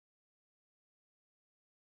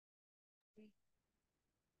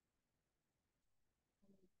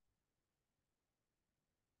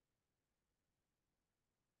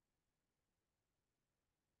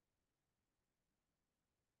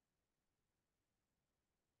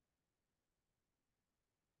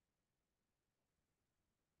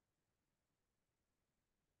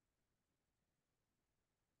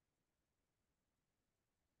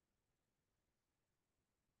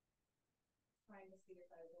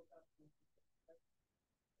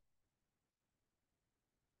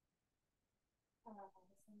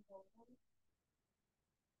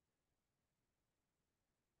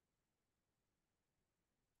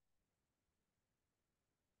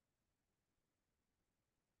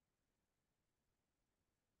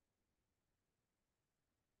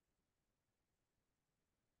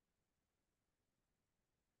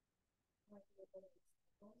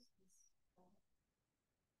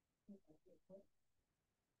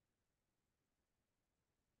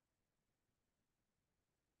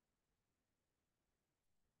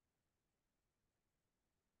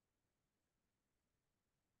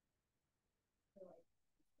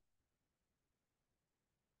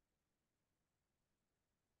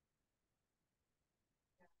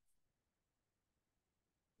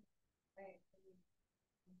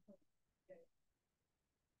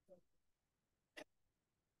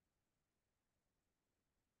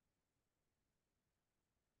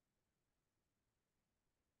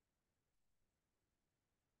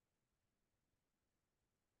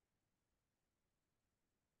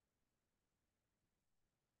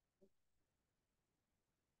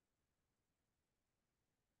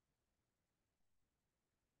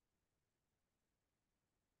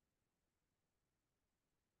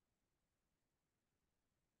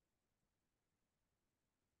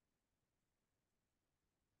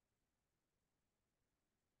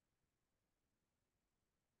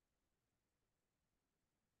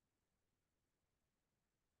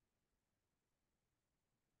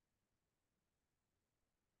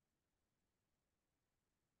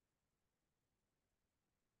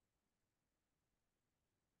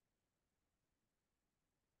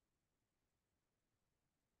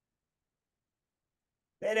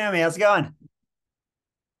Hey, Naomi, how's it going?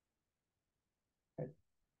 Do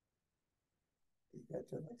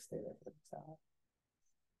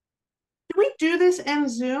we do this in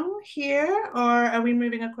Zoom here, or are we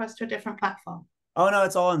moving across to a different platform? Oh no,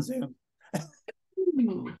 it's all on Zoom.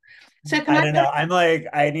 Hmm. So can I I don't put, know. I'm like,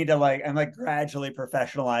 I need to like, I'm like gradually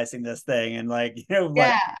professionalizing this thing, and like, like,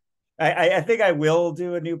 yeah. I think I will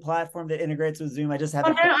do a new platform that integrates with Zoom. I just Oh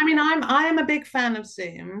haven't. no, I mean I'm a big fan of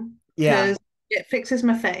Zoom Yeah, because it fixes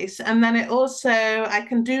my face, and then it also I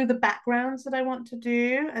can do the backgrounds that I want to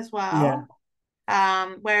do as yeah.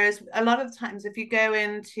 well. Whereas a lot of the times, if you go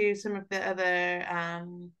into some of the other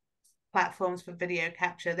platforms for video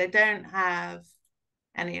capture, they don't have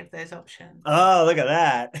any of those options. Oh, look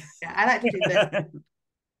at Yeah, I like to do this. that. I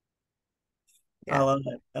Yeah, love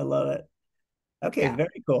it. I love it. Okay, yeah.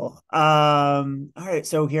 very cool. All right,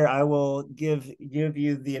 so here I will give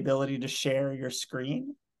you the ability to share your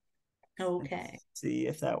screen. Okay. Let's see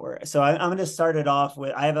if that works. So I'm going to start it off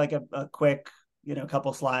with, I have like a quick,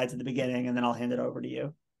 couple slides at the beginning, and then I'll hand it over to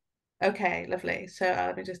you. Okay, lovely. So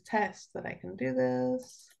let me just test that I can do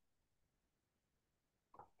this.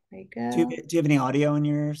 There you go. Do you have any audio in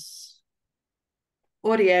yours?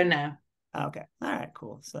 Audio now. Okay. All right,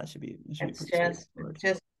 cool. So that should be It's pretty just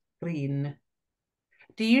straightforward. green.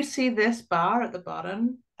 Do you see this bar at the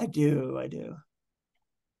bottom? I do, I do.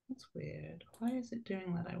 That's weird. Why is it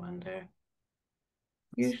doing that, I wonder?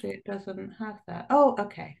 Usually it doesn't have that. Oh,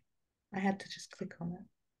 okay. I had to just click on it.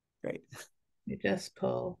 Great. You just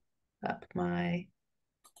pull up my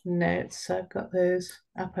notes. So I've got those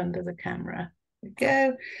up under the camera. There we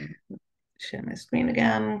go. Share my screen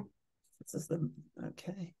again. This is the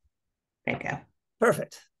okay. There you go.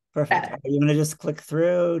 Perfect. Perfect. Better. Are you gonna just click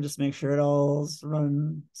through, just make sure it all's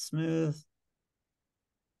run smooth.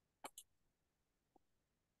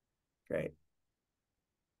 Great.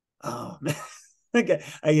 Oh man. Okay.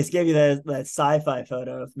 I just gave you that sci-fi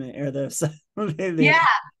photo of me, or Yeah,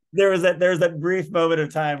 there was that brief moment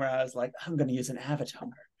of time where I was like, I'm gonna use an avatar.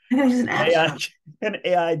 this is an AI avatar. an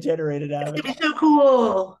AI generated It's gonna avatar. be so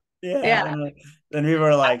cool. Yeah. Yeah. And then people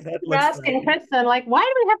were like, that You're looks asking great. Kristen, like, why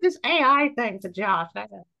do we have this AI thing to Josh?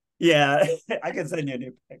 Yeah, I can send you a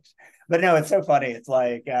new picture. But no, it's so funny. It's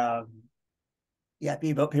like, yeah,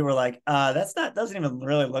 people were like, that's not doesn't even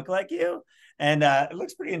really look like you. And it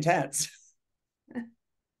looks pretty intense.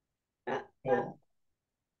 Cool.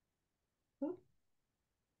 All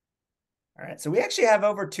right. So we actually have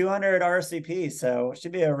over 200 RCP, so it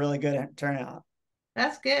should be a really good turnout.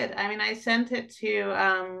 That's good. I mean, I sent it to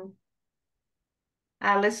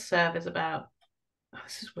our listserv is about, oh,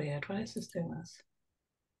 this is weird. Why is this doing this?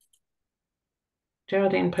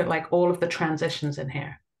 Geraldine put like all of the transitions in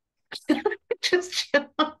here. Just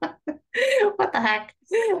what the heck?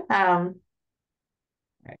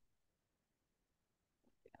 Right,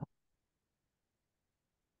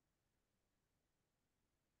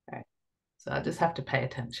 right. So I just have to pay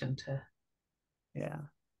attention to. Yeah.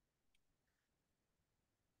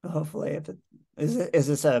 Hopefully, if it is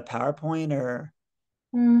this a PowerPoint or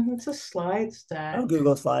It's a slides oh deck.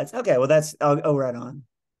 Google Slides? Okay, well that's oh right on.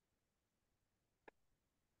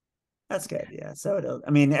 That's good. Yeah. So it'll.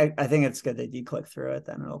 I mean, I think it's good that you click through it,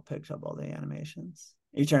 then it'll pick up all the animations.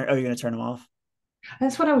 You turn. Oh, you're gonna turn them off.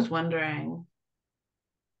 That's what I was wondering.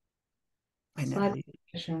 I never. Slide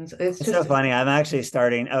animations. It's It's so just, funny. I'm actually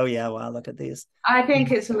starting. Oh yeah. Wow. Look at these. I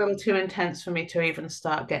think it's a little too intense for me to even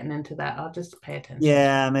start getting into that. I'll just pay attention to it.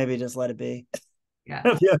 Yeah. Maybe just let it be. Yeah.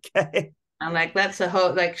 It'll be okay. And like that's a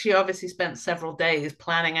whole like she obviously spent several days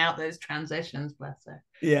planning out those transitions, bless her.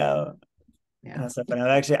 Yeah. Yeah. That's so funny.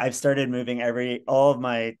 I've started moving all of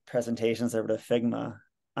my presentations over to Figma.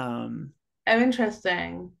 Um, Oh,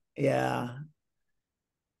 interesting. yeah,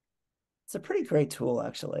 it's a pretty great tool,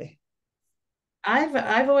 actually.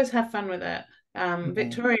 I've always had fun with it. Yeah.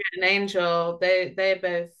 Victoria and Angel, they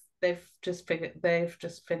both they've just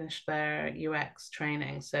finished their UX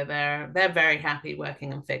training, so they're very happy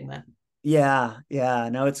working in Figma. Yeah, yeah.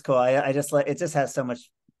 No, it's cool. I just like it just has so much,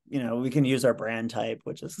 we can use our brand type,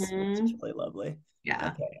 which is Mhm. really lovely.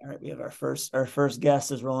 Yeah. Okay. All right. We have our first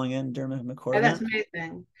guest is rolling in, Dermot Oh, that's McCormick.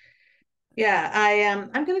 amazing. Yeah,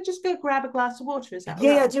 I'm gonna just go grab a glass of water. Is that all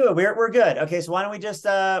Yeah, yeah, right? do it. We're good. Okay, so why don't we just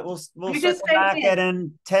we'll Can we just circle stay back here? at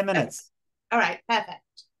in 10 Okay. minutes. All right, perfect.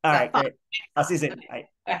 All Yeah, right, fine. great. I'll see you Fine. soon. Okay. Bye.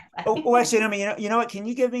 All right, Oh, bye. actually, no, you know what? Can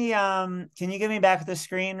you give me back the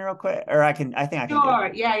screen real quick? Or I think I can do it.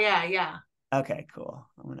 Sure. Yeah, yeah, yeah. Okay, cool.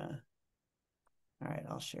 All right,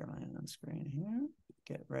 I'll share my own screen here.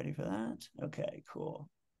 Get ready for that. Okay, cool.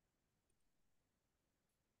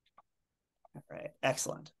 All right,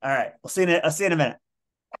 excellent. All right, I'll see you in a minute.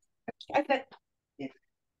 Okay.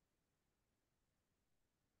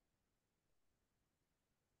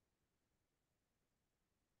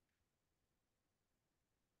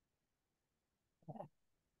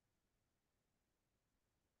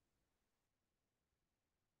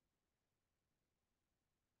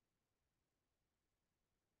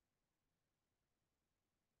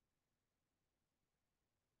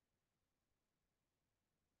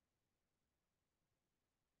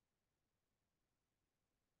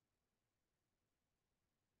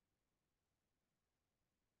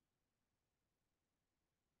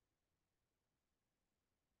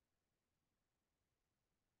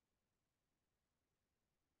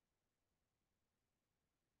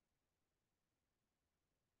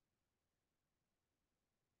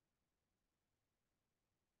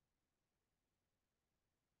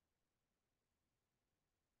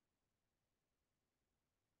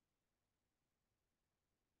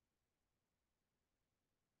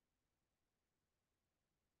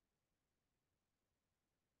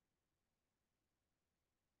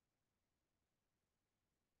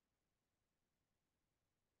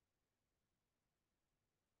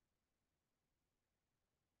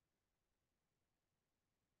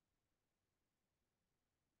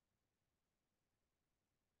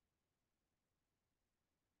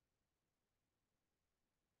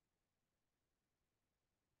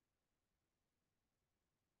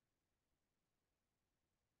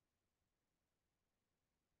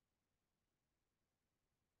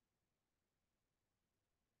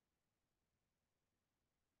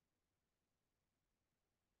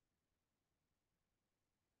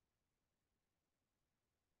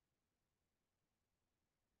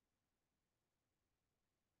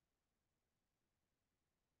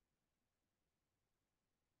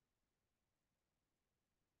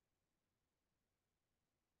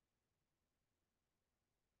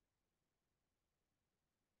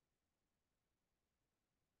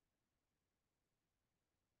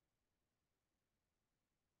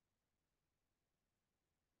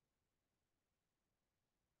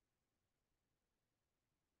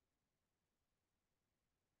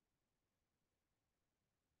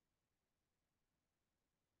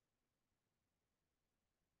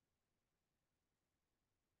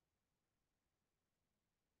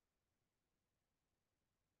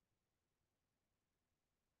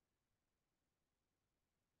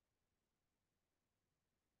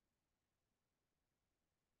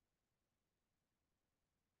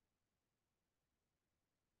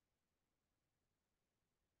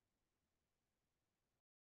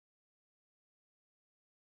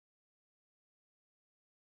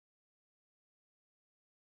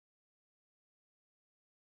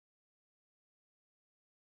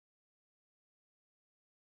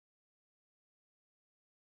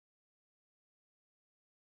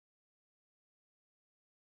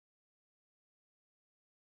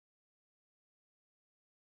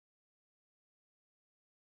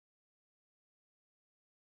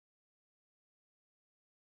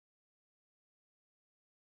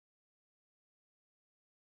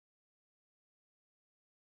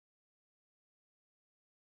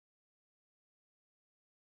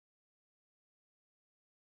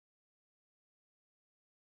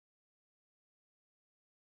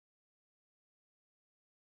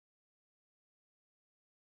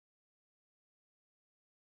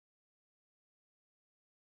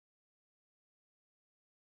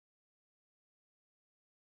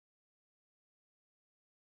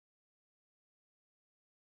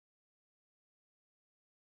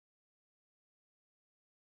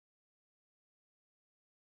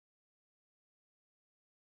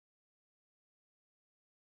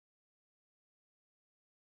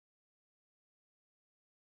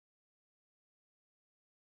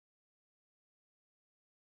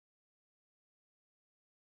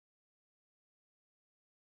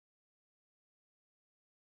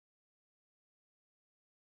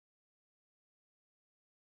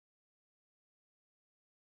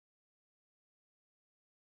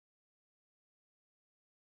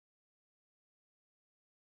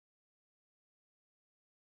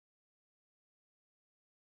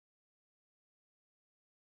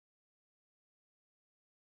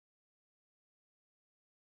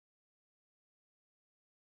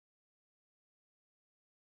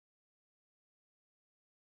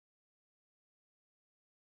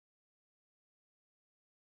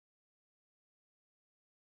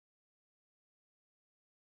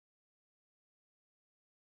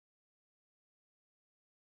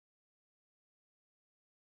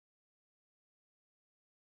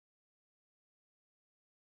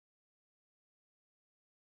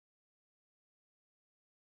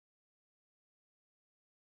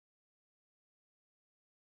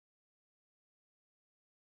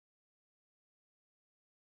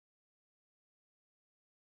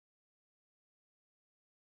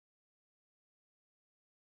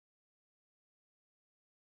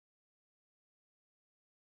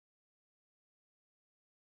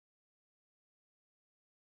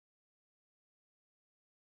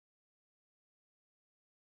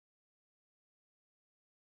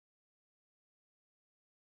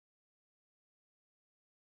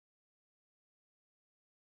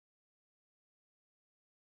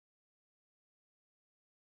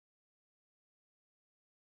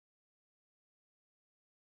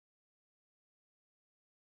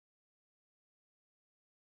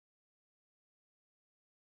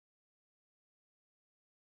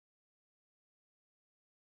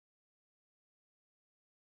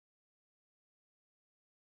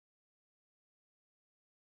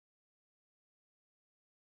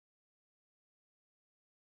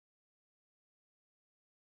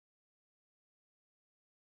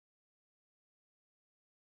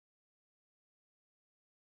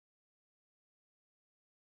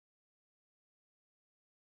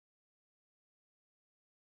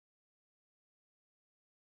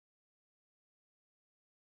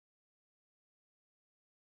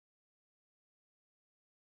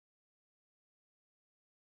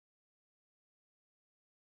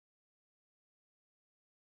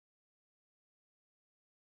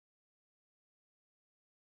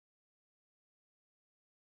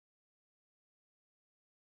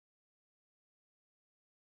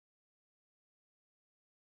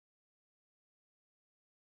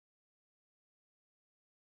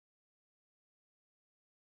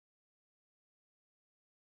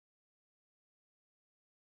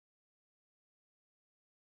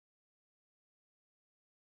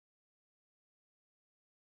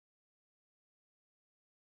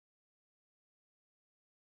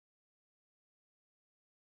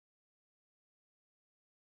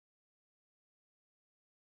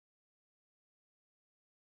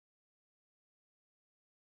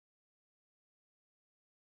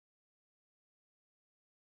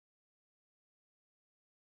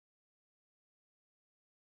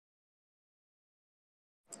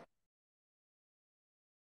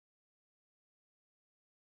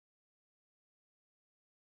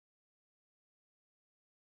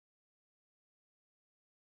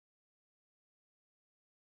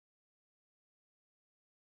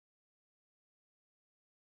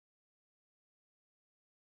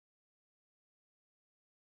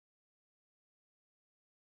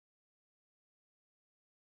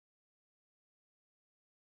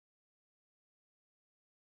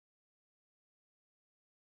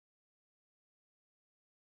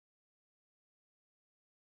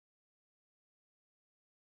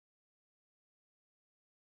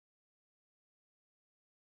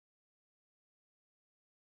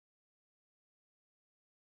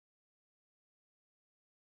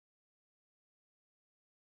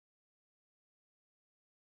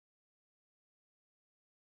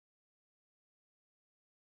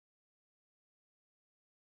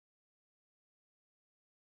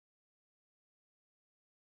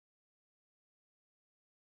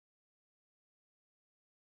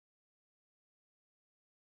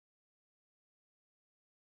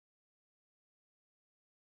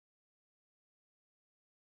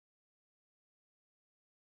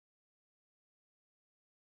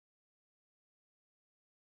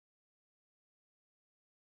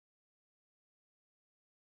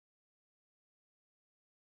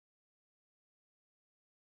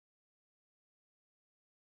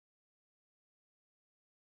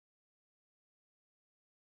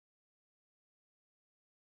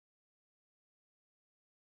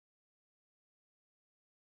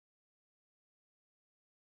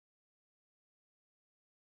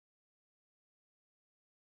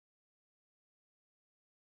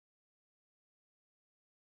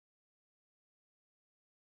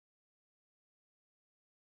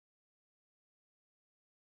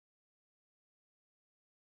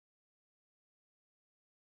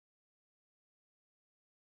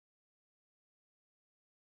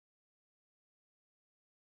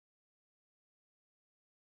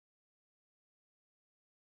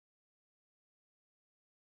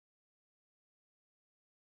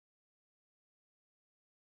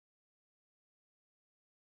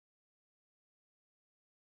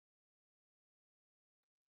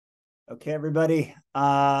 Okay, everybody.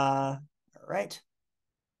 All right.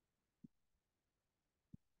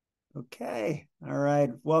 Okay. All right.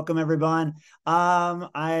 Welcome, everyone. I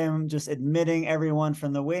am just admitting everyone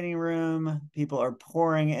from the waiting room. People are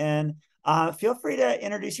pouring in. Feel free to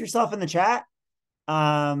introduce yourself in the chat.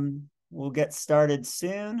 We'll get started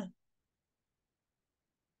soon.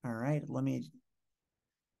 All right. Let me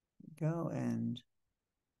go and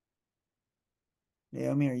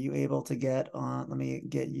Naomi, are you able to get on? Let me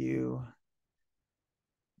get you.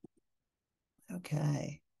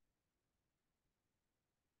 Okay.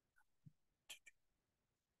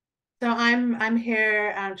 So I'm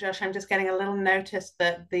here, Josh. I'm just getting a little notice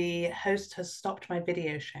that the host has stopped my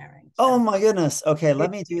video sharing. Oh So my goodness. Okay,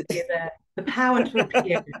 let me do the power to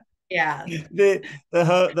appear. Yeah. the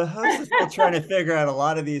host is still trying to figure out a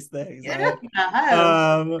lot of these things. All Yeah, right.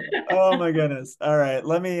 the host. Oh my goodness. All right.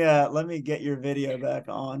 Let me get your video back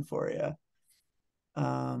on for you.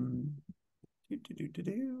 Um All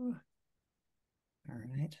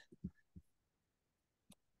right.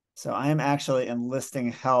 So I am actually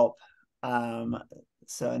enlisting help.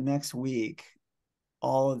 So next week,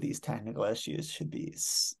 all of these technical issues should be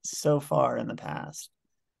so far in the past.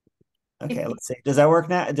 Okay, let's see. Does that work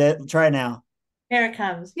now? Try it now. Here it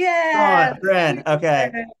comes. Come Yeah. on, friend.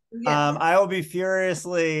 Okay. Yes. I will be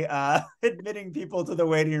furiously admitting people to the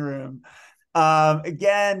waiting room.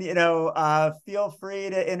 Again, feel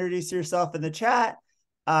free to introduce yourself in the chat.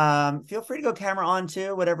 Feel free to go camera on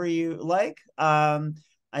too, whatever you like.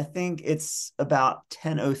 I think it's about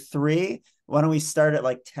 10:03. Why don't we start at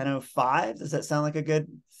like 10:05? Does that sound like a good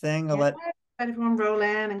thing? I'll Yeah. let Let everyone roll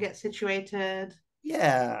in and get situated.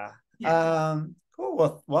 Yeah. Yeah. Cool.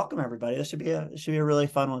 Well, welcome everybody. This should be a really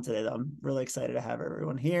fun one today, though. I'm really excited to have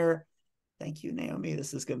everyone here. Thank you, Naomi.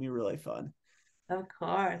 This is gonna be really fun. Of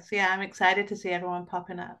course. Yeah, I'm excited to see everyone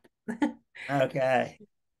popping up. Okay.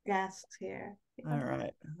 Guests here. All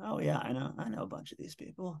right. Oh yeah, I know a bunch of these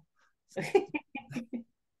people.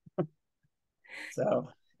 So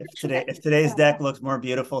if today's deck looks more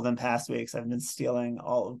beautiful than past weeks, I've been stealing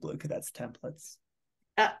all of Blue Cadet's templates.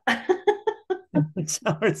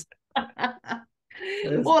 So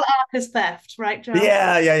All art is theft, right, Josh?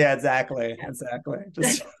 yeah, exactly.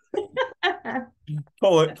 Just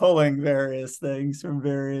pulling various things from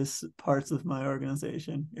various parts of my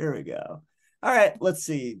organization. Here we go. All right, let's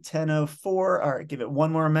see. 10:04. All right, give it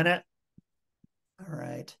one more minute. All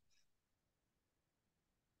right.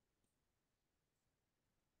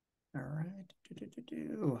 All right.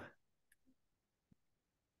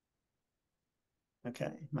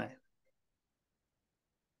 Okay, my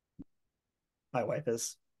wife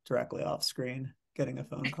is directly off screen getting a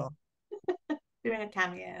phone call. Doing a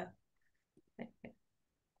cameo.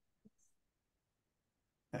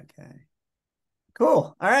 Okay.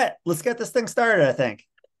 Cool. All right, let's get this thing started, I think.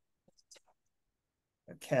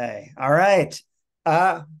 Okay. All right.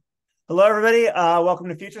 Hello, everybody. Welcome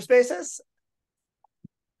to Future Spaces.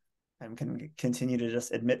 I'm going to continue to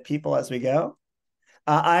just admit people as we go.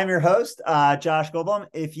 I'm your host, Josh Goldblum.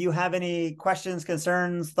 If you have any questions,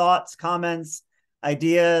 concerns, thoughts, comments,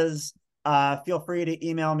 ideas, feel free to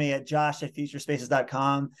email me at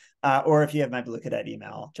josh@futurespaces.com. Or if you have my Blue Cadet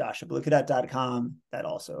email, josh@bluecadet.com, that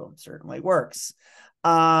also certainly works.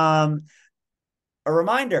 A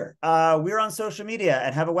reminder, we're on social media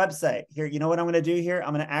and have a website. Here, you know what I'm going to do here?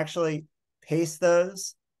 I'm going to actually paste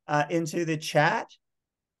those into the chat.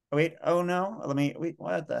 Wait, oh no, wait,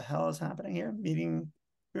 what the hell is happening here? Meeting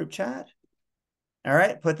group chat. All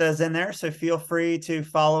right, put those in there. So feel free to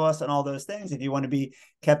follow us on all those things. If you want to be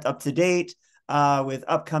kept up to date with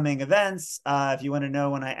upcoming events, if you want to know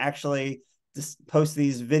when I actually just post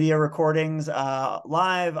these video recordings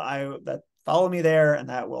live, follow me there and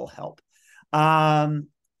that will help. Want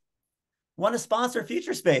to sponsor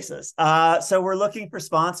Future Spaces. So we're looking for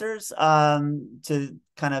sponsors to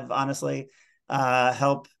kind of honestly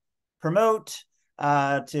help promote,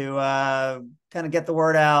 to kind of get the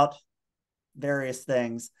word out, various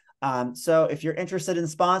things. So if you're interested in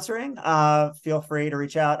sponsoring, feel free to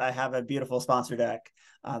reach out. I have a beautiful sponsor deck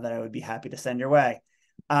that I would be happy to send your way.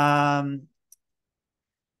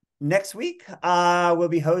 Next week, we'll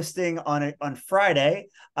be hosting on Friday,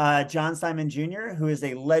 John Simon Jr., who is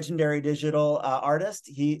a legendary digital artist.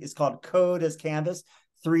 He is called Code as Canvas,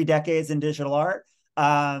 3 decades in digital art.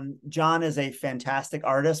 John is a fantastic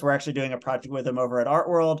artist. We're actually doing a project with him over at Art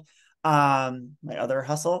World, my other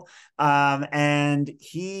hustle. And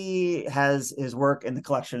he has his work in the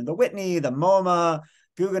collection of the Whitney, the MoMA,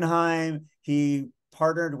 Guggenheim. He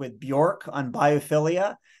partnered with Bjork on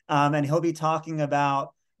biophilia, and he'll be talking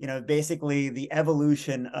about basically the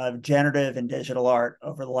evolution of generative and digital art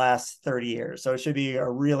over the last 30 years. So it should be a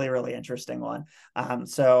really, really interesting one.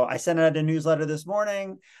 So I sent out a newsletter this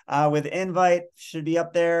morning with invite, should be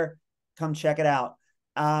up there. Come check it out.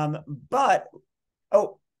 And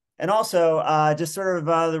also just sort of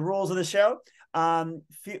the rules of the show. Feel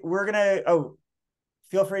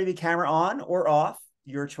free to be camera on or off,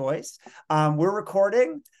 your choice. We're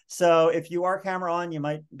recording. So if you are camera on, you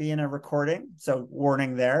might be in a recording. So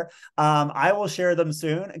warning there. I will share them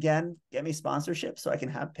soon. Again, get me sponsorship so I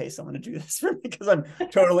can pay someone to do this for me because I'm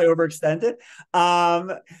totally overextended.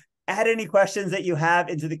 Add any questions that you have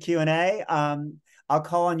into the Q&A. I'll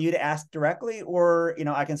call on you to ask directly, or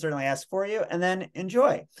I can certainly ask for you, and then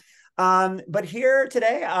enjoy. But here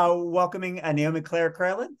today, welcoming Naomi Clare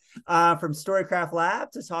Crellin from Storycraft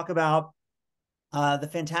Lab to talk about the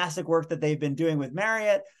fantastic work that they've been doing with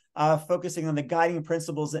Marriott, focusing on the guiding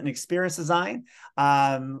principles in experience design.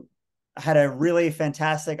 Had a really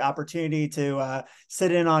fantastic opportunity to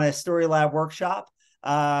sit in on a Story Lab workshop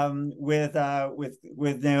with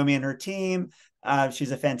Naomi and her team.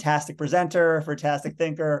 She's a fantastic presenter, fantastic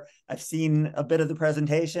thinker. I've seen a bit of the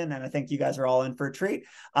presentation, and I think you guys are all in for a treat.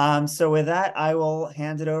 So with that, I will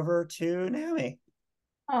hand it over to Naomi.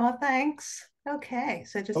 Oh, thanks. Okay,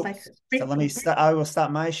 so just I will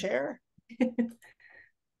stop my share.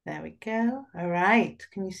 There we go. All right.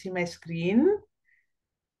 Can you see my screen?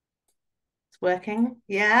 It's working.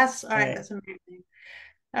 Yes. All right. That's amazing.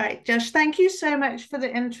 All right, Josh, thank you so much for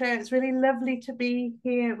the intro. It's really lovely to be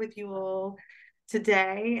here with you all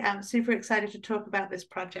today. I'm super excited to talk about this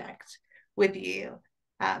project with you.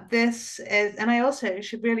 And I also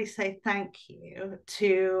should really say thank you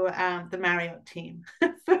to the Marriott team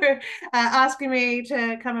for asking me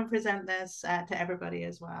to come and present this to everybody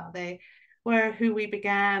as well. They were who we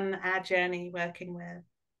began our journey working with.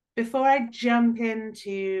 Before I jump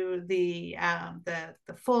into the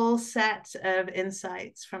full set of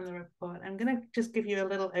insights from the report, I'm going to just give you a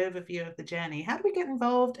little overview of the journey. How did we get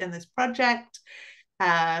involved in this project?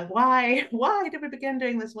 Why did we begin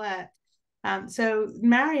doing this work? So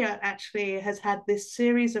Marriott actually has had this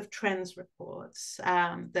series of trends reports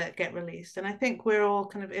that get released. And I think we're all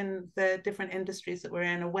kind of in the different industries that we're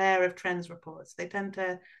in aware of trends reports. They tend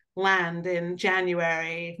to land in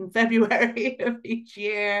January and February of each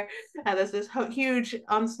year. There's this huge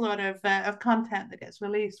onslaught of content that gets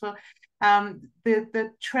released. Well, the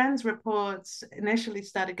trends reports initially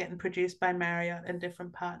started getting produced by Marriott and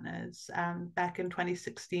different partners back in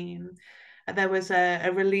 2016. There was a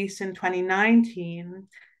release in 2019,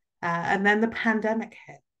 and then the pandemic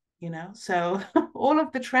hit, So all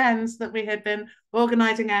of the trends that we had been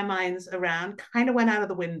organizing our minds around kind of went out of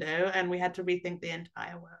the window, and we had to rethink the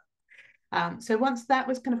entire world. So once that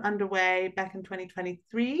was kind of underway back in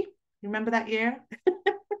 2023, you remember that year?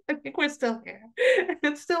 I think we're still here.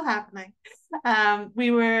 It's still happening.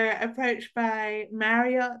 We were approached by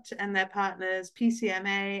Marriott and their partners,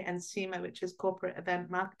 PCMA and SEMA, which is Corporate Event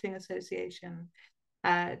Marketing Association,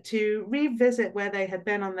 to revisit where they had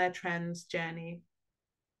been on their trends journey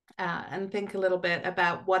and think a little bit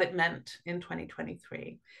about what it meant in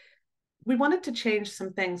 2023. We wanted to change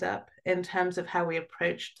some things up in terms of how we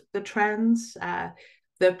approached the trends.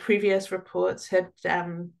 The previous reports had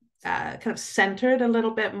kind of centered a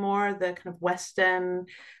little bit more the kind of Western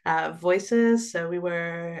voices. So we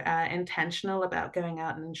were intentional about going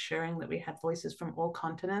out and ensuring that we had voices from all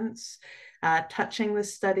continents, touching the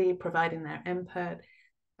study, providing their input.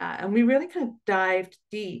 And we really kind of dived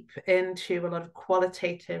deep into a lot of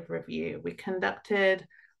qualitative review. We conducted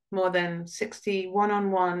more than 60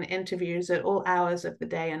 one-on-one interviews at all hours of the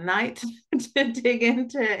day and night to dig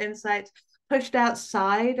into insights, pushed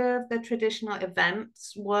outside of the traditional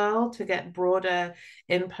events world to get broader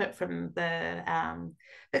input from the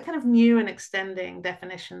kind of new and extending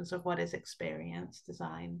definitions of what is experience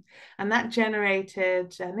design. And that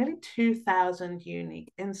generated nearly 2,000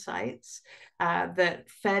 unique insights that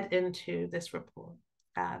fed into this report.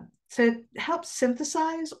 To help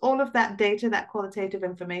synthesize all of that data, that qualitative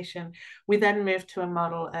information, we then moved to a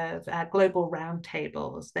model of global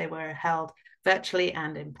roundtables. They were held virtually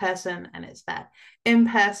and in person, and it's that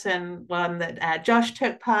in-person one that Josh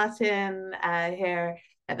took part in here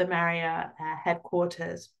at the Marriott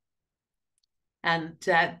headquarters. And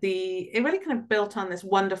it really kind of built on this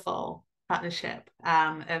wonderful partnership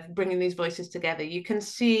of bringing these voices together. You can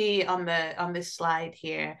see on this slide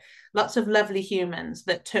here lots of lovely humans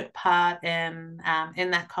that took part in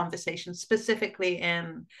that conversation, specifically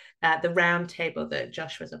in the roundtable that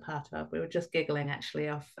Josh was a part of. We were just giggling actually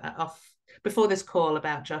off before this call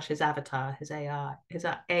about Josh's avatar, his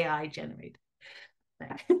AI generated.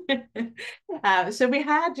 So we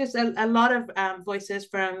had just a lot of voices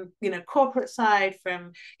from, corporate side,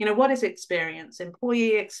 from, what is experience,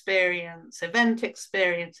 employee experience, event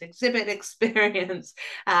experience, exhibit experience,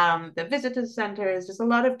 the visitor centers, just a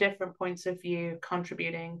lot of different points of view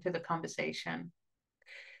contributing to the conversation.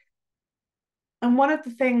 And one of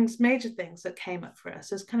the major things that came up for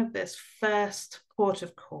us as kind of this first port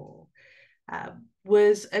of call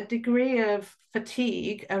was a degree of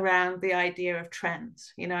fatigue around the idea of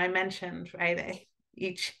trends. I mentioned, right,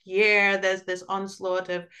 each year there's this onslaught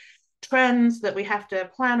of trends that we have to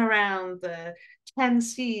plan around, the 10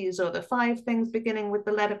 C's or the 5 things beginning with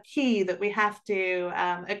the letter P that we have to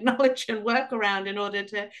acknowledge and work around in order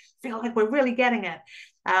to feel like we're really getting it.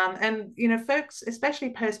 And folks,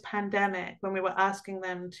 especially post-pandemic, when we were asking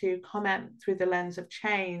them to comment through the lens of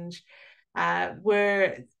change,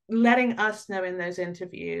 were letting us know in those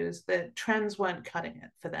interviews that trends weren't cutting it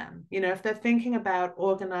for them. If they're thinking about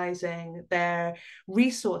organizing their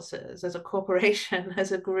resources as a corporation,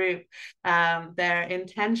 as a group, their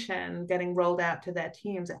intention getting rolled out to their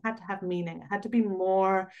teams, it had to have meaning. It had to be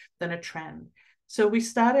more than a trend. So we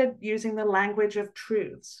started using the language of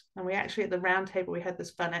truths. And we actually, at the round table, we had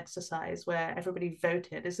this fun exercise where everybody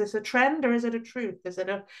voted. Is this a trend or is it a truth? Is it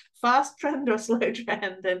a fast trend or a slow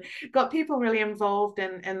trend? And got people really involved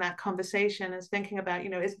in that conversation as thinking about,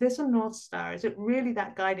 is this a North Star? Is it really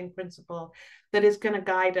that guiding principle that is going to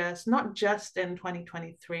guide us, not just in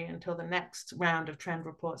 2023 until the next round of trend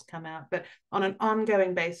reports come out, but on an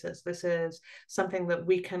ongoing basis? This is something that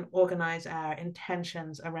we can organize our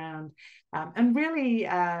intentions around, and really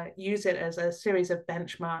use it as a series of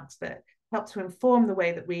benchmarks that help to inform the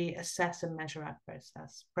way that we assess and measure our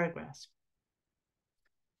progress.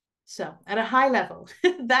 So at a high level,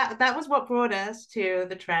 that was what brought us to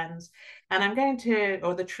the trends. And I'm going to,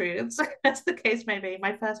 or the truths, as the case may be,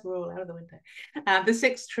 my first rule out of the window, the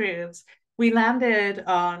 6 truths. We landed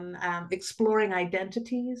on exploring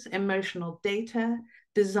identities, emotional data,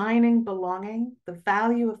 designing belonging, the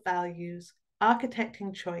value of values,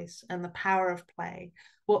 architecting choice, and the power of play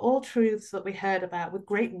were all truths that we heard about with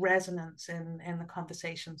great resonance in the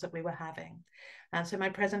conversations that we were having. And so my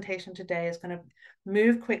presentation today is going to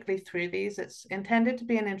move quickly through these. It's intended to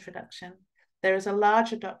be an introduction. There is a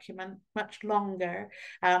larger document, much longer,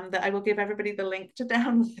 that I will give everybody the link to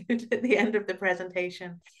download at the end of the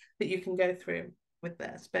presentation that you can go through with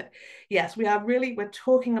this. But yes, we're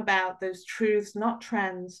talking about those truths, not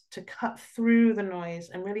trends, to cut through the noise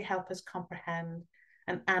and really help us comprehend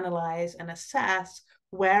and analyze and assess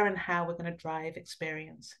where and how we're going to drive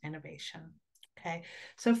experience innovation. Okay,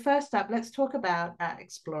 so first up, let's talk about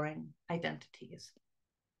exploring identities.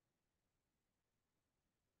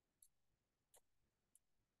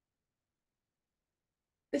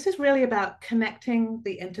 This is really about connecting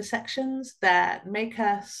the intersections that make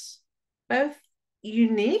us both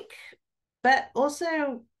unique, but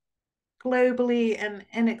also globally and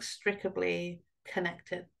inextricably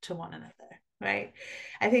connected to one another, right?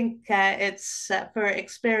 I think it's for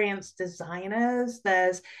experienced designers,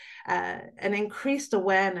 there's an increased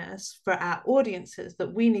awareness for our audiences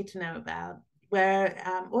that we need to know about, where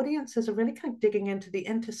audiences are really kind of digging into the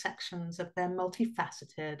intersections of their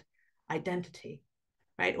multifaceted identity.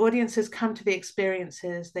 Right? Audiences come to the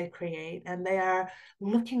experiences they create, and they are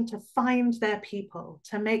looking to find their people,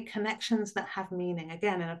 to make connections that have meaning.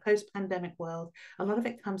 Again, in a post-pandemic world, a lot of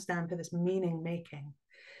it comes down to this meaning making.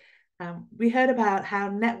 We heard about how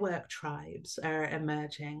network tribes are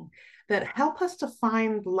emerging that help us to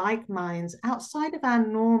find like minds outside of our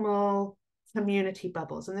normal community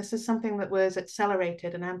bubbles. And this is something that was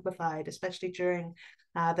accelerated and amplified, especially during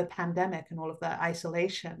the pandemic and all of the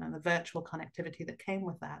isolation and the virtual connectivity that came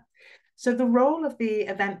with that. So the role of the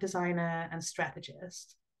event designer and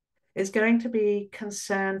strategist is going to be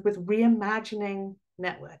concerned with reimagining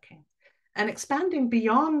networking and expanding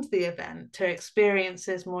beyond the event to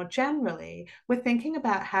experiences more generally. We're thinking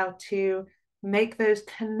about how to make those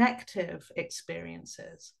connective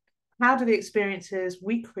experiences. How do the experiences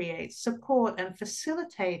we create support and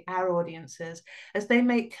facilitate our audiences as they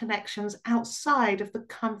make connections outside of the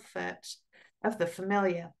comfort of the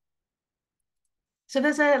familiar? So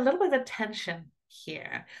there's a little bit of a tension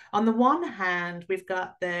here. On the one hand, we've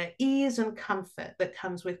got the ease and comfort that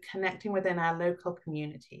comes with connecting within our local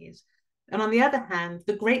communities. And on the other hand,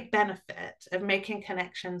 the great benefit of making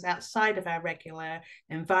connections outside of our regular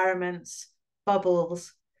environments,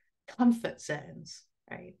 bubbles, comfort zones.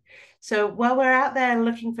 Right. So while we're out there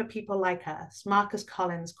looking for people like us, Marcus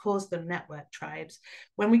Collins calls them network tribes.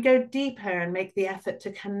 When we go deeper and make the effort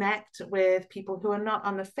to connect with people who are not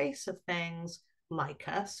on the face of things like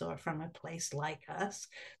us or from a place like us,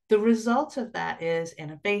 the result of that is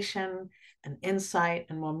innovation and insight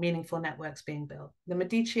and more meaningful networks being built. The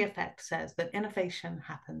Medici effect says that innovation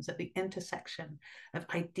happens at the intersection of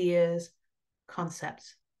ideas,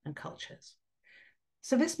 concepts, and cultures.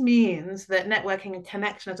 So this means that networking and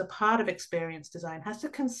connection as a part of experience design has to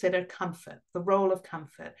consider comfort, the role of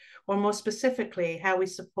comfort, or more specifically, how we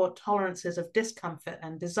support tolerances of discomfort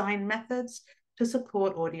and design methods to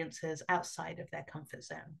support audiences outside of their comfort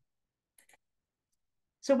zone.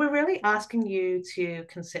 So we're really asking you to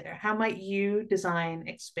consider, how might you design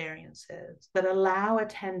experiences that allow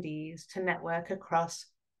attendees to network across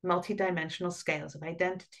multidimensional scales of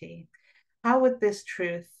identity? How would this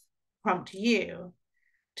truth prompt you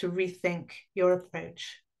to rethink your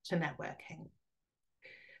approach to networking?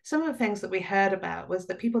 Some of the things that we heard about was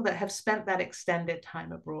that people that have spent that extended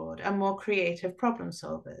time abroad are more creative problem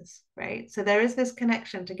solvers, right? So there is this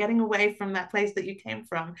connection to getting away from that place that you came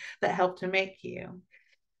from that helped to make you.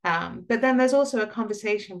 But then there's also a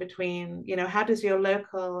conversation between, you know, how does your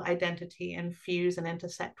local identity infuse and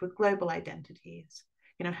intersect with global identities?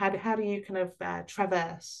 You know, how do you kind of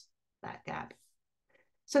traverse that gap?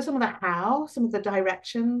 So some of the how, some of the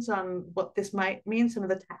directions on what this might mean, some of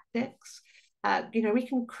the tactics. You know, we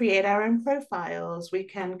can create our own profiles, we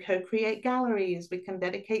can co-create galleries, we can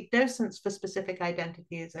dedicate docents for specific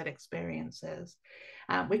identities and experiences.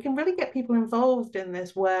 We can really get people involved in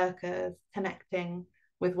this work of connecting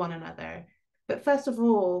with one another. But first of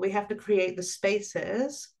all, we have to create the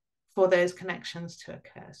spaces for those connections to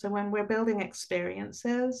occur. So when we're building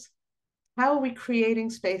experiences, how are we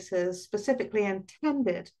creating spaces specifically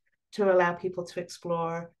intended to allow people to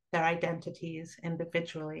explore their identities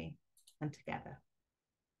individually and together?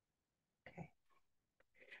 Okay.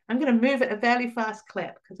 I'm going to move at a fairly fast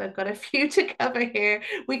clip because I've got a few to cover here.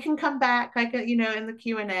 We can come back, you know, in the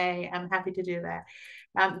Q&A. I'm happy to do that.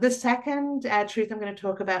 The second truth I'm going to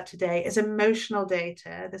talk about today is emotional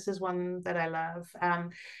data. This is one that I love,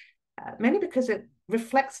 mainly because it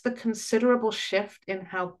reflects the considerable shift in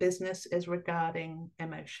how business is regarding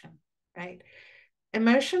emotion, right?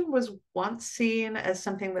 Emotion was once seen as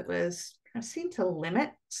something that was seen to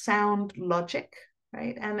limit sound logic,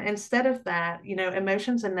 right? And instead of that, you know,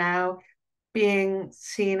 emotions are now being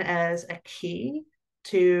seen as a key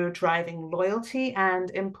to driving loyalty and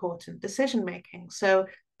important decision making. So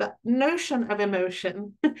the notion of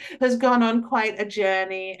emotion has gone on quite a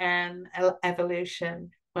journey and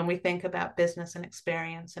evolution when we think about business and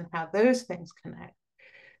experience and how those things connect.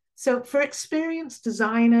 So for experience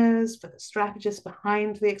designers, for the strategists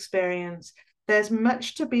behind the experience, there's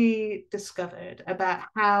much to be discovered about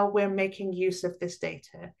how we're making use of this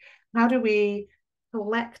data. How do we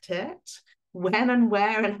collect it? When and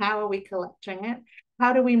where and how are we collecting it?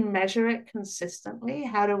 How do we measure it consistently?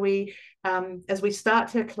 How do we, as we start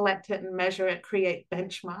to collect it and measure it, create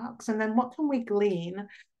benchmarks? And then what can we glean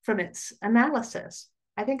from its analysis?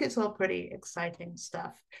 I think it's all pretty exciting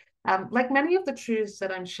stuff. Like many of the truths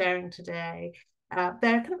that I'm sharing today,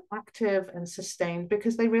 they're kind of active and sustained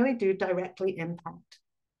because they really do directly impact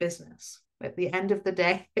business. At the end of the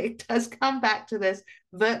day, it does come back to this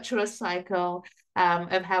virtuous cycle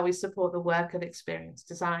of how we support the work of experience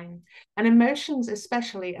design. And emotions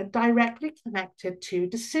especially are directly connected to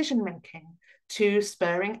decision-making, to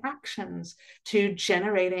spurring actions, to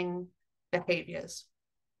generating behaviors.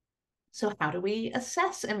 So how do we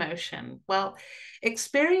assess emotion? Well,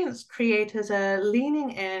 experience creators are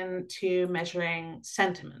leaning into measuring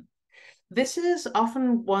sentiment. This is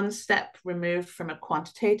often one step removed from a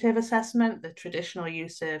quantitative assessment, the traditional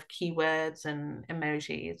use of keywords and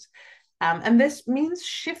emojis. And this means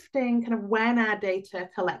shifting kind of when our data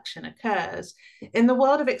collection occurs. In the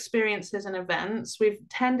world of experiences and events, we've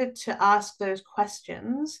tended to ask those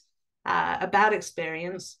questions about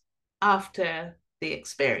experience after the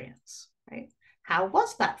experience, right? How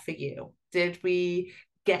was that for you? Did we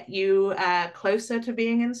get you closer to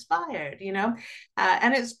being inspired, you know?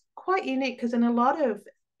 And it's quite unique because in a lot of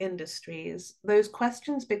industries, those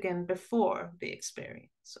questions begin before the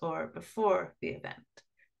experience or before the event.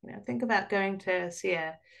 You know, think about going to see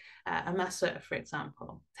a masseur, for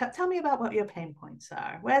example. Tell me about what your pain points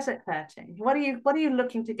are. Where's it hurting? What are you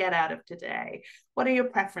looking to get out of today? What are your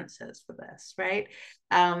preferences for this, right?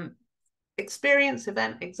 Experience,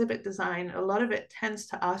 event, exhibit design, a lot of it tends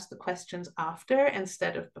to ask the questions after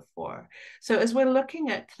instead of before. So as we're looking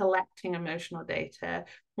at collecting emotional data,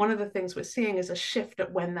 one of the things we're seeing is a shift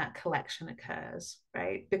at when that collection occurs,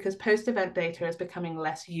 right? Because post-event data is becoming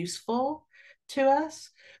less useful to us.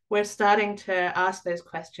 We're starting to ask those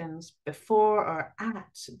questions before or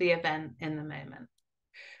at the event in the moment.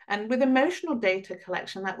 And with emotional data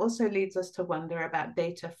collection, that also leads us to wonder about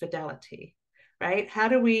data fidelity, right? How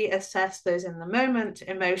do we assess those in the moment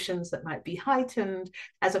emotions that might be heightened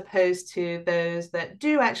as opposed to those that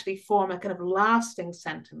do actually form a kind of lasting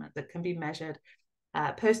sentiment that can be measured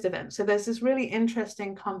post-event? So there's this really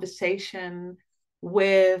interesting conversation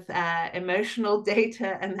with emotional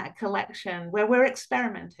data and that collection where we're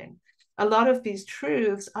experimenting. A lot of these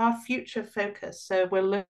truths are future focused. So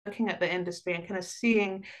we're looking at the industry and kind of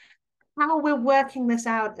seeing how we're working this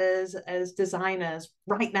out as designers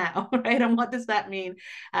right now, right? And what does that mean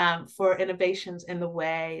for innovations in the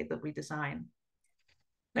way that we design?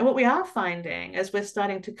 Now, what we are finding as we're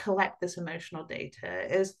starting to collect this emotional data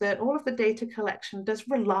is that all of the data collection does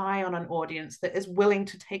rely on an audience that is willing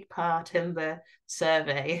to take part in the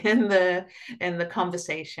survey, in the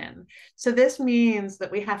conversation. So this means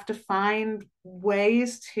that we have to find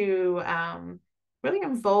ways to really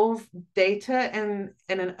involve data in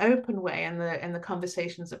an open way in the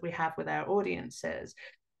conversations that we have with our audiences.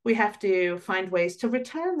 We have to find ways to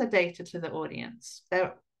return the data to the audience.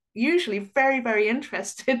 They're usually very, very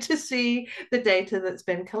interested to see the data that's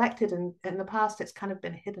been collected. And in the past, it's kind of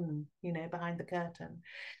been hidden, behind the curtain.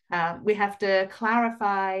 We have to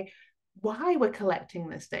clarify why we're collecting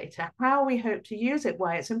this data, how we hope to use it,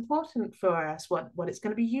 why it's important for us, what it's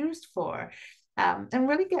going to be used for. And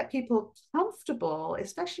really get people comfortable,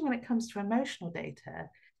 especially when it comes to emotional data,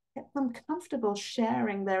 get them comfortable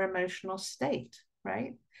sharing their emotional state,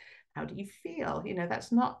 right? How do you feel?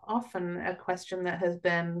 That's not often a question that has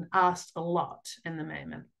been asked a lot in the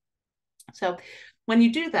moment. So when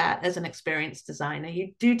you do that as an experienced designer,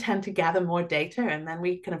 you do tend to gather more data, and then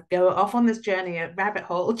we kind of go off on this journey, a rabbit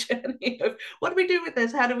hole journey of what do we do with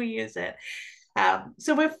this? How do we use it?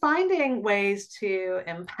 So we're finding ways to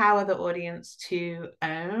empower the audience to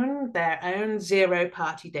own their own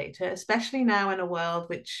zero-party data, especially now in a world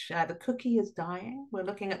which the cookie is dying. We're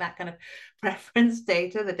looking at that kind of preference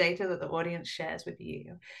data, the data that the audience shares with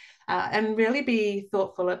you, and really be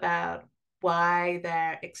thoughtful about why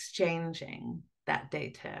they're exchanging that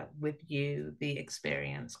data with you, the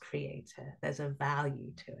experience creator. There's a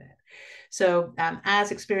value to it. So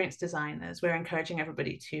as experienced designers, we're encouraging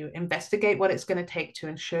everybody to investigate what it's going to take to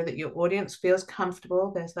ensure that your audience feels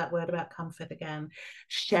comfortable. There's that word about comfort again,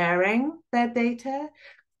 sharing their data,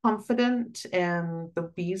 confident in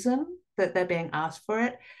the reason that they're being asked for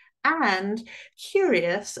it, and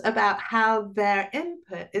curious about how their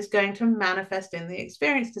input is going to manifest in the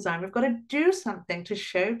experience design. We've got to do something to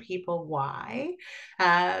show people why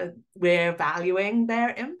we're valuing their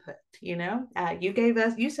input.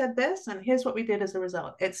 You said this, and here's what we did as a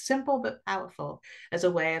result. It's simple but powerful as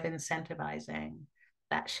a way of incentivizing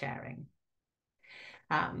that sharing.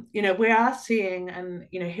 We are seeing, and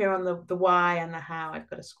here on the why and the how, I've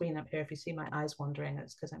got a screen up here. If you see my eyes wandering,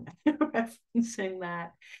 it's because I'm referencing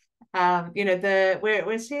that.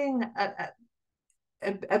 We're seeing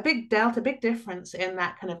a big delta, big difference in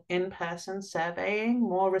that kind of in-person surveying,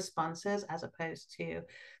 more responses as opposed to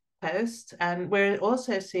post. And we're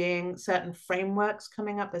also seeing certain frameworks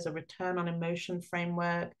coming up. There's a return on emotion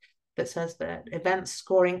framework that says that events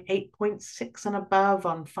scoring 8.6 and above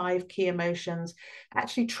on 5 key emotions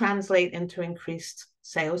actually translate into increased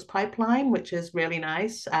sales pipeline, which is really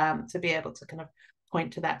nice to be able to kind of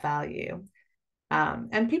point to that value.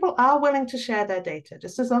 And people are willing to share their data,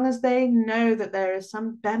 just as long as they know that there is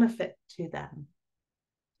some benefit to them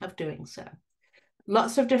of doing so.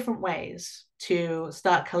 Lots of different ways to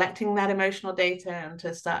start collecting that emotional data and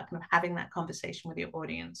to start kind of having that conversation with your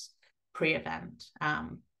audience pre-event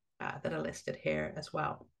that are listed here as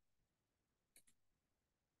well.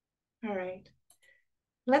 All right.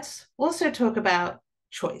 Let's also talk about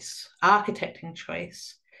choice, architecting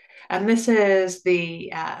choice. And this is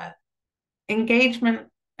the engagement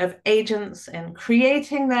of agents in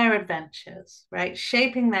creating their adventures, right?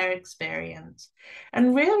 Shaping their experience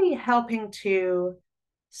and really helping to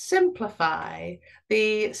simplify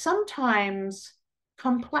the sometimes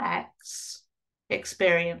complex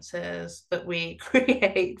experiences that we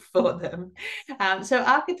create for them. So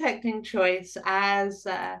architecting choice as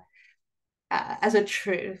a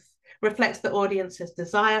truth reflects the audience's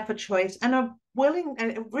desire for choice and a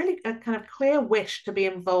kind of clear wish to be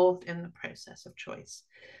involved in the process of choice.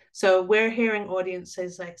 So we're hearing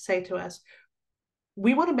audiences say to us,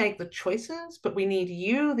 we want to make the choices, but we need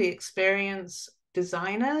you, the experience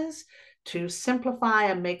designers, to simplify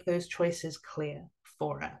and make those choices clear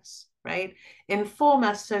for us, right? Inform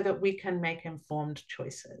us so that we can make informed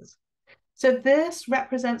choices. So this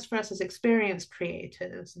represents for us as experience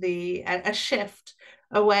creators a shift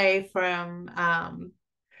away from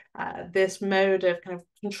this mode of kind of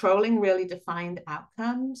controlling really defined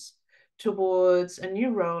outcomes towards a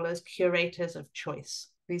new role as curators of choice.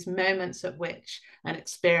 These moments at which an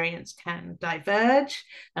experience can diverge,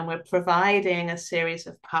 and we're providing a series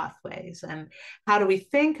of pathways. And how do we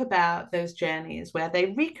think about those journeys where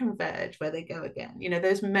they reconverge, where they go again? You know,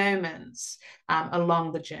 those moments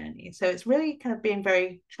along the journey. So it's really kind of being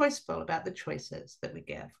very choiceful about the choices that we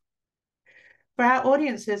give. For our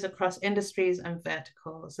audiences across industries and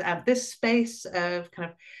verticals, this space of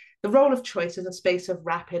kind of the role of choice is a space of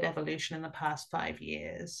rapid evolution in the past 5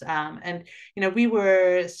 years. And, you know, we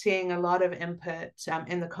were seeing a lot of input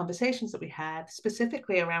in the conversations that we had,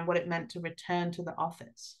 specifically around what it meant to return to the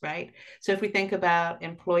office, right? So if we think about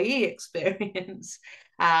employee experience,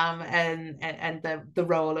 and the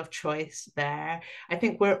role of choice there, I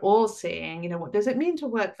think we're all seeing, you know, what does it mean to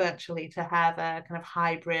work virtually, to have a kind of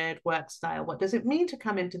hybrid work style? What does it mean to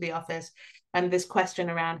come into the office? And this question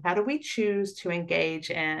around how do we choose to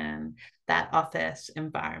engage in that office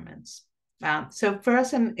environments? So for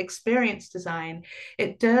us in experience design,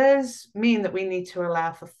 it does mean that we need to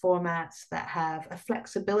allow for formats that have a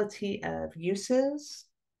flexibility of uses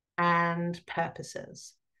and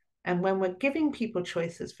purposes. And when we're giving people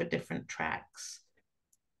choices for different tracks,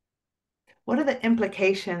 what are the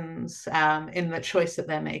implications in the choice that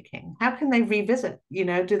they're making? How can they revisit? You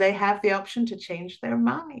know, do they have the option to change their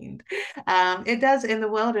mind? It does in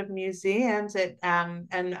the world of museums and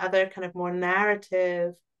other kind of more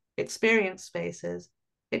narrative experience spaces.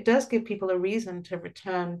 It does give people a reason to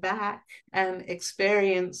return back and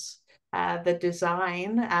experience the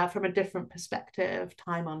design from a different perspective,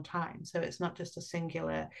 time on time. So it's not just a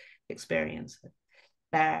singular experience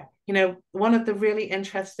there. You know, one of the really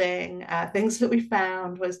interesting things that we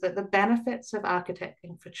found was that the benefits of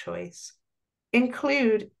architecting for choice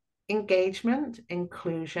include engagement,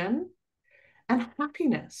 inclusion, and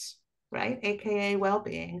happiness, right? AKA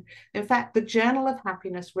well-being. In fact, the Journal of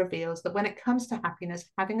Happiness reveals that when it comes to happiness,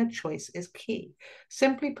 having a choice is key.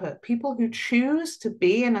 Simply put, people who choose to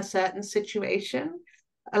be in a certain situation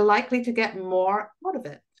are likely to get more out of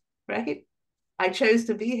it, right? I chose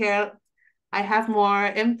to be here. I have more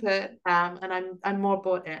input, and I'm more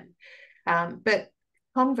bought in. But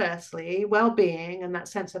conversely, well-being and that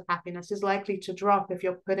sense of happiness is likely to drop if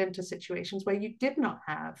you're put into situations where you did not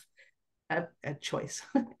have a choice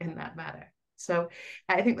in that matter. So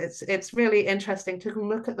I think it's really interesting to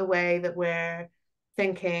look at the way that we're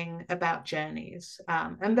thinking about journeys.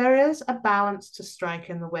 And there is a balance to strike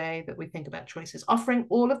in the way that we think about choices. Offering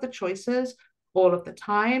all of the choices all of the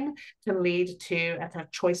time can lead to a kind of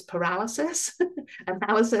choice paralysis,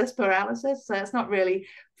 analysis paralysis. So it's not really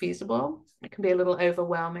feasible. It can be a little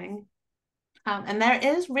overwhelming. And there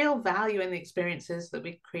is real value in the experiences that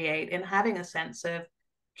we create in having a sense of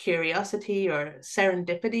curiosity or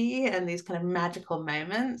serendipity and these kind of magical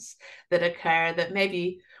moments that occur that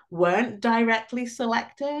maybe weren't directly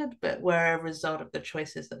selected, but were a result of the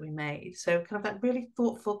choices that we made. So kind of that really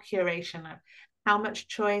thoughtful curation of how much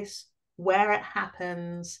choice, where it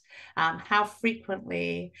happens, how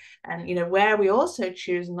frequently, and you know where we also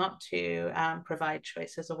choose not to provide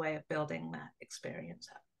choice as a way of building that experience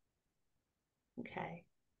up. Okay,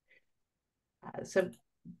 so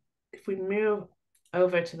if we move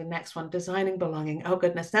over to the next one, designing belonging. Oh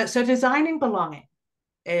goodness, so designing belonging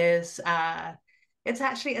is it's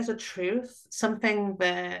actually as a truth something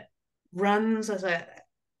that runs as a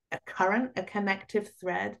current, a connective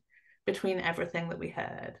thread between everything that we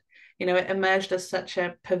heard. You know, it emerged as such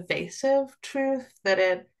a pervasive truth that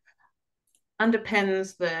it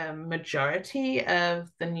underpins the majority of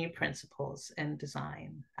the new principles in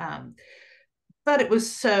design. But it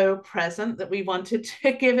was so present that we wanted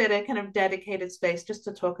to give it a kind of dedicated space just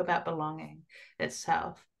to talk about belonging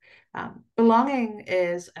itself. Belonging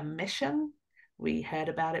is a mission. We heard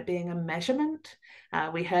about it being a measurement.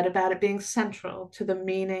 We heard about it being central to the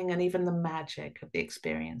meaning and even the magic of the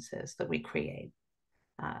experiences that we create.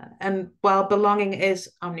 And while belonging is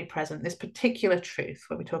omnipresent, this particular truth,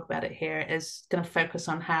 when we talk about it here, is going to focus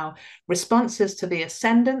on how responses to the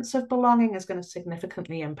ascendance of belonging is going to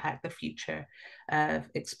significantly impact the future of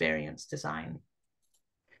experience design.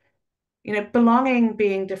 You know, belonging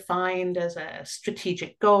being defined as a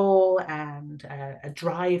strategic goal and a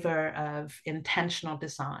driver of intentional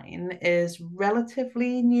design is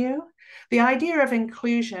relatively new. The idea of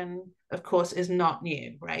inclusion, of course, is not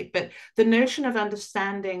new, right? But the notion of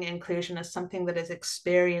understanding inclusion as something that is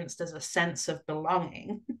experienced as a sense of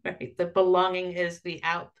belonging, right? The belonging is the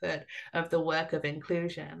output of the work of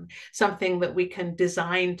inclusion, something that we can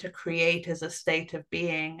design to create as a state of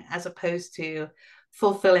being, as opposed to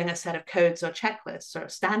fulfilling a set of codes or checklists or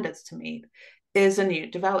standards to meet, is a new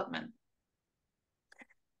development.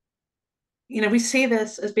 We see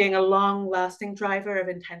this as being a long-lasting driver of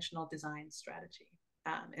intentional design strategy.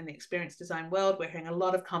 In the experience design world, we're hearing a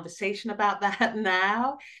lot of conversation about that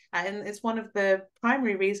now. And it's one of the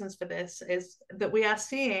primary reasons for this is that we are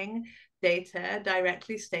seeing data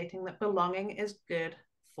directly stating that belonging is good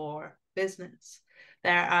for business.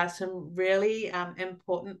 There are some really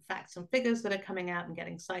important facts and figures that are coming out and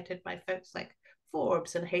getting cited by folks like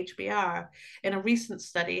Forbes and HBR. In a recent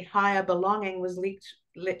study, higher belonging was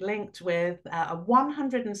linked with a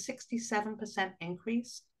 167%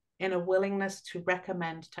 increase in a willingness to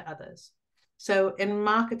recommend to others. So in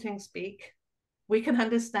marketing speak, we can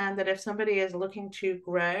understand that if somebody is looking to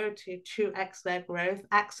grow, to 2x their growth,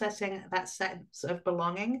 accessing that sense of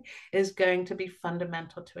belonging is going to be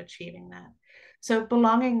fundamental to achieving that. So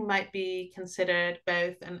belonging might be considered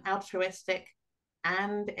both an altruistic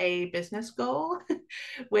and a business goal,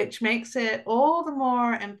 which makes it all the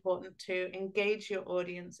more important to engage your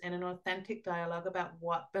audience in an authentic dialogue about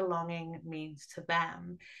what belonging means to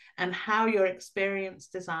them and how your experience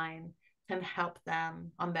design can help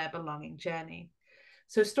them on their belonging journey.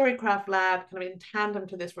 So Storycraft Lab, kind of in tandem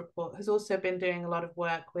to this report, has also been doing a lot of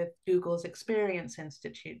work with Google's Experience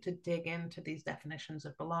Institute to dig into these definitions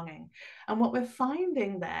of belonging. And what we're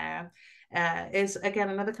finding there is, again,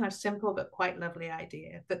 another kind of simple but quite lovely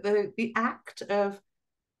idea, that the act of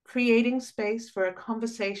creating space for a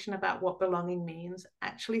conversation about what belonging means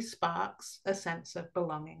actually sparks a sense of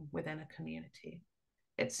belonging within a community.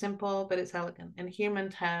 It's simple, but it's elegant. In human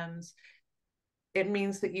terms, it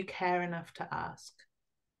means that you care enough to ask.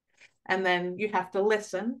 And then you have to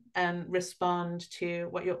listen and respond to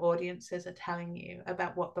what your audiences are telling you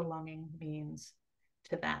about what belonging means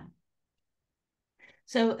to them.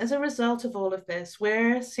 So as a result of all of this,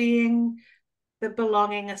 we're seeing the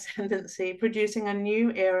belonging ascendancy producing a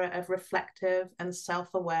new era of reflective and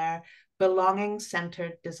self-aware,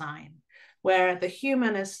 belonging-centered design, where the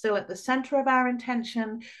human is still at the center of our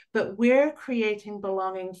intention, but we're creating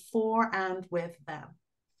belonging for and with them.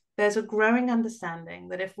 There's a growing understanding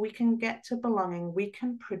that if we can get to belonging, we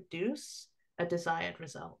can produce a desired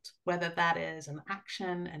result, whether that is an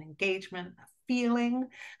action, an engagement, a feeling,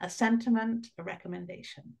 a sentiment, a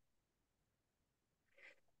recommendation.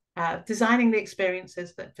 Designing the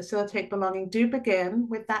experiences that facilitate belonging do begin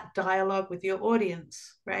with that dialogue with your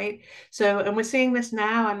audience, right? So, and we're seeing this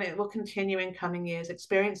now, and it will continue in coming years.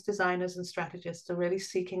 Experience designers and strategists are really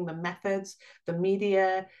seeking the methods, the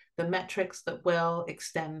media, the metrics that will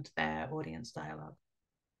extend their audience dialogue.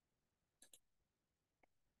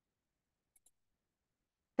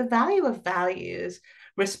 The value of values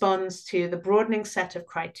responds to the broadening set of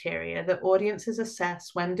criteria that audiences assess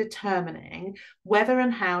when determining whether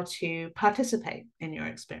and how to participate in your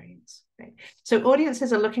experience. Right? So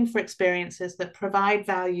audiences are looking for experiences that provide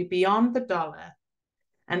value beyond the dollar,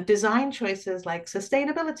 and design choices like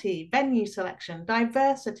sustainability, venue selection,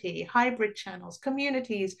 diversity, hybrid channels,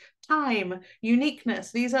 communities, time,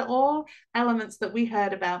 uniqueness. These are all elements that we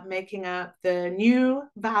heard about making up the new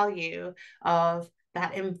value of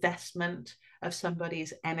that investment of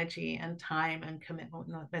somebody's energy and time and commitment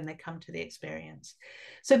when they come to the experience.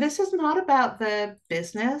 So this is not about the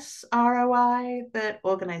business ROI that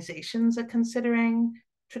organizations are considering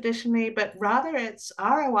traditionally, but rather it's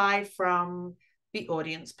ROI from the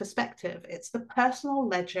audience perspective. It's the personal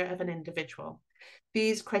ledger of an individual.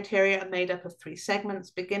 These criteria are made up of 3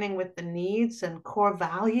 segments, beginning with the needs and core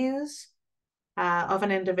values of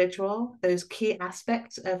an individual, those key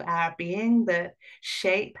aspects of our being that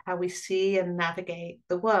shape how we see and navigate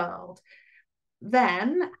the world.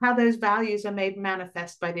 Then, how those values are made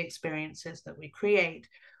manifest by the experiences that we create.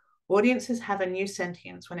 Audiences have a new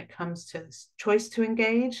sentience when it comes to this choice to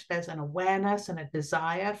engage. There's an awareness and a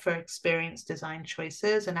desire for experience design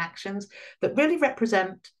choices and actions that really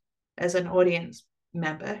represent, as an audience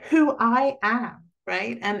member, who I am,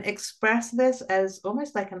 right? And express this as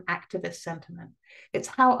almost like an activist sentiment. It's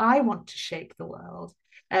how I want to shape the world.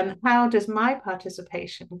 And how does my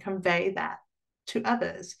participation convey that to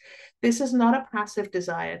others? This is not a passive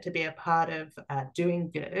desire to be a part of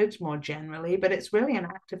doing good more generally, but it's really an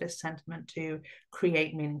activist sentiment to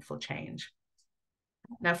create meaningful change.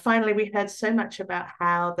 Now, finally, we heard so much about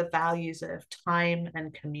how the values of time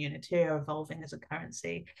and community are evolving as a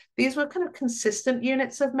currency. These were kind of consistent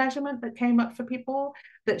units of measurement that came up for people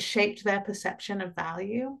that shaped their perception of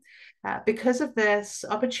value. Because of this,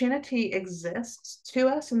 opportunity exists to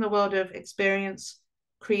us in the world of experience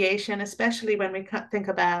creation, especially when we think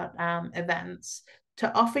about events,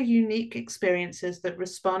 to offer unique experiences that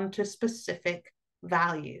respond to specific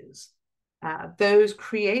values. those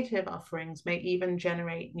creative offerings may even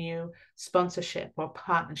generate new sponsorship or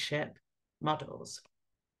partnership models,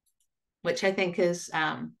 which I think is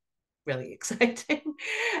really exciting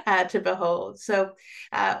to behold. So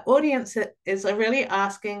audience is really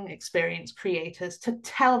asking experience creators to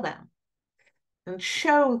tell them and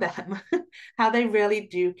show them how they really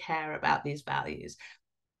do care about these values.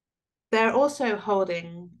 They're also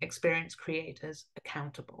holding experience creators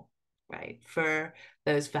accountable, right, for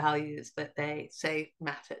those values that they say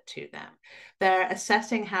matter to them. They're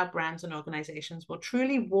assessing how brands and organizations will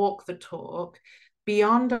truly walk the talk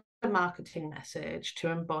beyond a marketing message to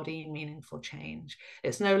embody meaningful change.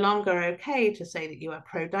 It's no longer okay to say that you are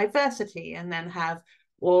pro-diversity and then have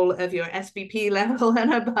all of your SVP level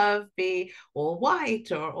and above be all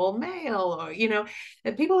white or all male, or, you know,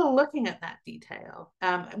 people are looking at that detail.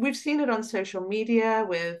 We've seen it on social media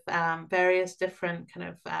with various different kind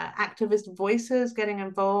of activist voices getting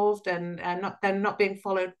involved and not being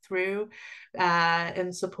followed through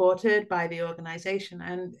and supported by the organization.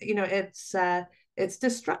 And, you know, it's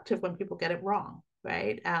destructive when people get it wrong,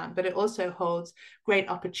 right? But it also holds great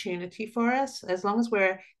opportunity for us as long as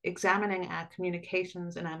we're examining our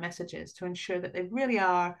communications and our messages to ensure that they really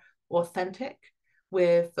are authentic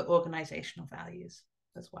with the organizational values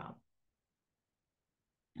as well.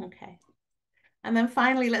 Okay. And then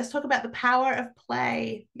finally, let's talk about the power of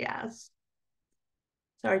play. Yes.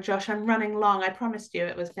 Sorry, Josh, I'm running long. I promised you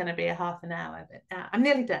it was going to be a half an hour, but I'm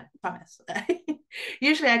nearly done, promise.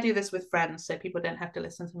 Usually I do this with friends so people don't have to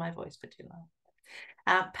listen to my voice for too long.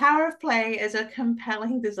 Power of play is a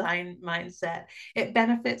compelling design mindset. It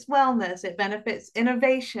benefits wellness, it benefits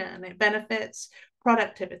innovation, it benefits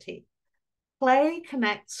productivity. Play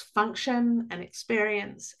connects function and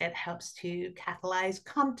experience. It helps to catalyze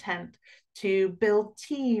content, to build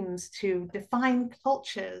teams, to define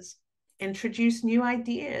cultures, introduce new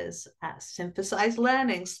ideas, synthesize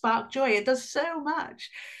learning, spark joy. It does so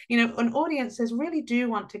much. You know, and audiences really do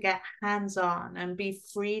want to get hands-on and be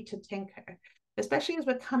free to tinker, especially as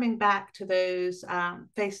we're coming back to those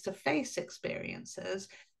face-to-face experiences.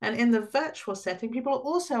 And in the virtual setting, people are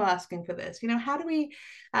also asking for this. You know, how do we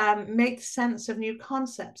make sense of new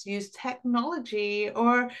concepts, use technology,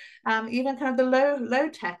 or even kind of the low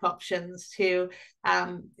tech options to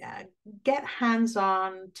get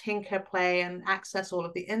hands-on, tinker, play, and access all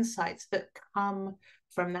of the insights that come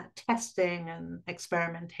from that testing and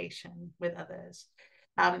experimentation with others.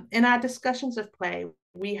 In our discussions of play,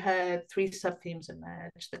 we heard three sub-themes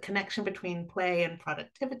emerge: the connection between play and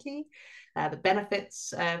productivity, the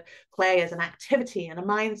benefits of play as an activity and a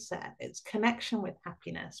mindset, its connection with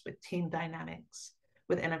happiness, with team dynamics,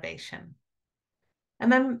 with innovation.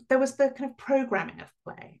 And then there was the kind of programming of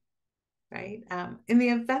play, right? In the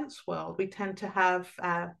events world, we tend to have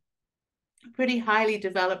pretty highly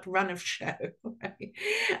developed run of show, right?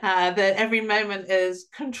 That every moment is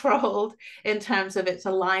controlled in terms of its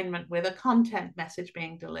alignment with a content message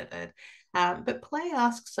being delivered. But play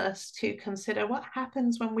asks us to consider what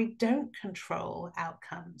happens when we don't control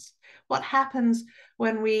outcomes. What happens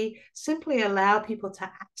when we simply allow people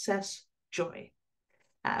to access joy?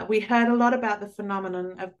 We heard a lot about the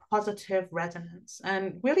phenomenon of positive resonance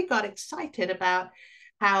and really got excited about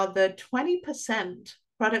how the 20%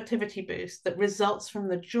 productivity boost that results from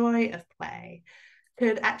the joy of play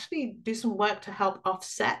could actually do some work to help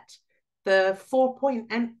offset the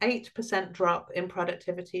 4.8% drop in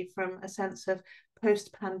productivity from a sense of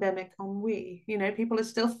post-pandemic ennui. You know, people are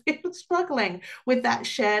still struggling with that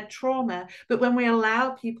shared trauma. But when we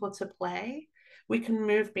allow people to play, we can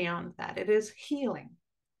move beyond that. It is healing.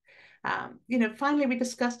 You know, finally, we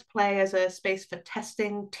discussed play as a space for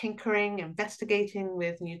testing, tinkering, investigating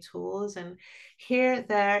with new tools. And here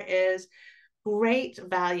there is great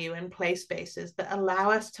value in play spaces that allow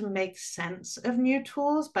us to make sense of new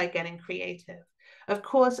tools by getting creative. Of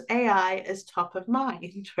course, AI is top of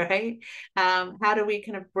mind, right? How do we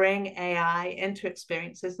kind of bring AI into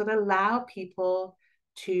experiences that allow people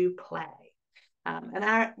to play? And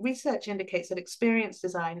our research indicates that experience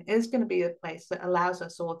design is going to be a place that allows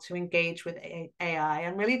us all to engage with AI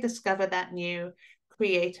and really discover that new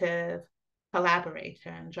creative collaborator.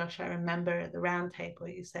 And Josh, I remember at the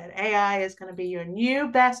roundtable, you said AI is going to be your new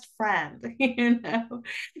best friend. You know,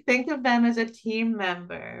 think of them as a team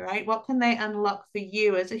member, right? What can they unlock for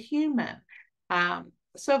you as a human?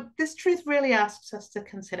 So this truth really asks us to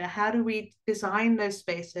consider, how do we design those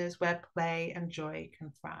spaces where play and joy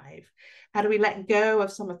can thrive? How do we let go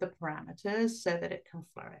of some of the parameters so that it can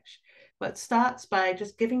flourish? Well, it starts by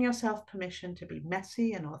just giving yourself permission to be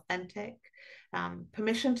messy and authentic,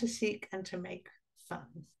 permission to seek and to make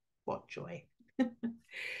fun. What joy.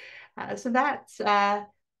 So that's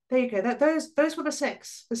there you go. Those were the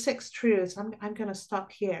six truths. I'm going to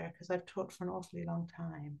stop here because I've talked for an awfully long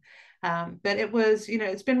time. But it was,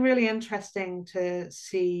 it's been really interesting to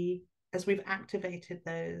see as we've activated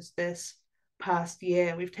those this past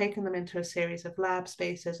year. We've taken them into a series of lab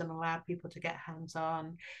spaces and allowed people to get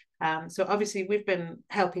hands-on. So obviously we've been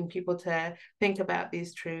helping people to think about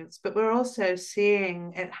these truths, but we're also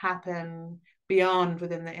seeing it happen beyond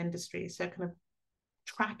within the industry. So kind of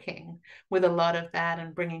tracking with a lot of that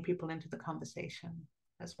and bringing people into the conversation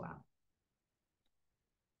as well.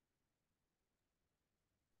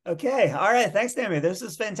 Okay. All right. Thanks, Naomi. This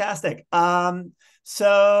is fantastic.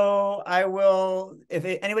 So I will, if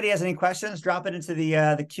anybody has any questions, drop it into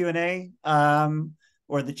the Q&A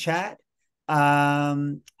or the chat.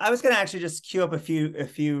 I was going to actually just queue up a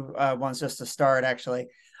few ones just to start, actually.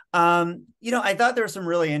 I thought there was some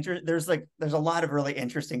really there's a lot of really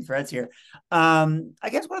interesting threads here. I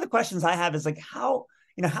guess one of the questions I have is like how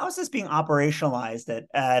is this being operationalized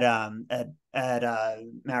at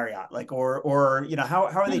Marriott? Like, or how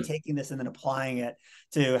are they taking this and then applying it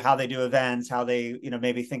to how they do events, how they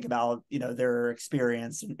maybe think about their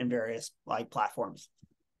experience in various like platforms?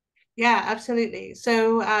 Yeah, absolutely.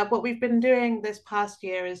 So what we've been doing this past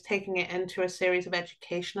year is taking it into a series of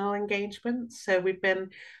educational engagements. So we've been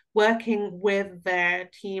working with their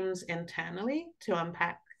teams internally to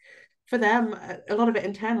unpack for them. A lot of it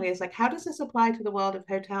internally is like, how does this apply to the world of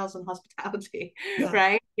hotels and hospitality? Yeah.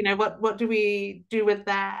 Right? What do we do with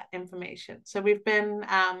that information? So we've been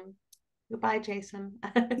goodbye, Jason.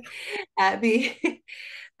 The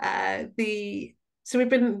so we've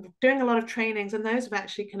been doing a lot of trainings, and those have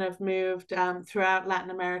actually kind of moved throughout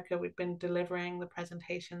Latin America. We've been delivering the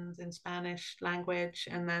presentations in Spanish language,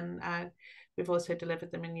 and then we've also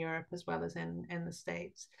delivered them in Europe as well as in the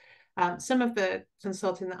States. Some of the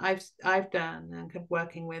consulting that I've done and kind of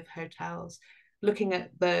working with hotels, looking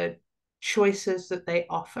at the choices that they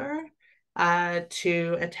offer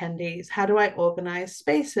to attendees. How do I organize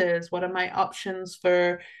spaces? What are my options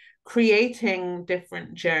for creating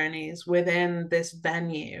different journeys within this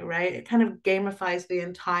venue, right? It kind of gamifies the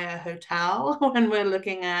entire hotel when we're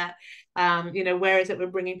looking at, where is it we're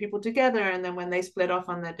bringing people together, and then when they split off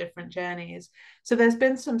on their different journeys. So there's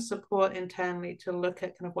been some support internally to look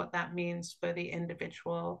at kind of what that means for the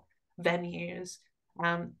individual venues.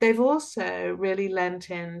 They've also really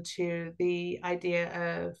lent into the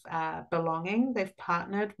idea of belonging. They've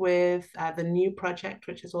partnered with the new project,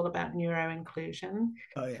 which is all about neuro inclusion.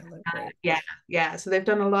 Oh yeah, right. Yeah. So they've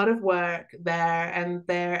done a lot of work there, and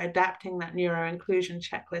they're adapting that neuro inclusion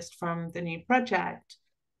checklist from the new project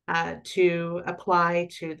to apply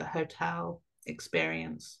to the hotel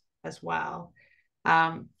experience as well.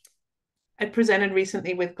 I presented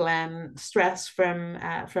recently with Glenn Stress from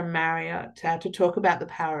Marriott to talk about the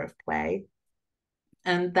power of play,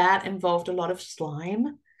 and that involved a lot of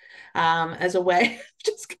slime as a way of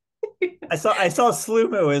just. I saw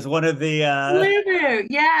Slumu as one of the Lulu,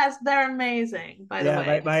 yes, they're amazing, by the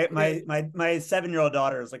yeah, way. my 7-year-old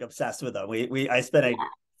daughter is like obsessed with them. I spent a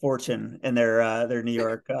fortune in their New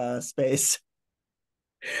York space.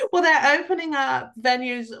 Well, they're opening up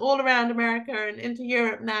venues all around America and into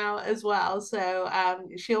Europe now as well. So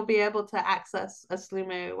she'll be able to access a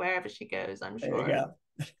Slumu wherever she goes, I'm There you sure. go.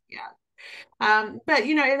 Yeah. But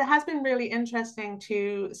it has been really interesting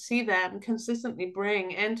to see them consistently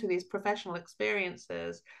bring into these professional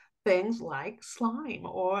experiences things like slime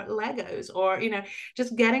or Legos, or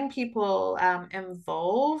just getting people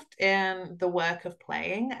involved in the work of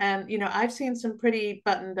playing. And I've seen some pretty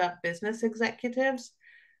buttoned up business executives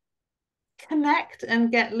connect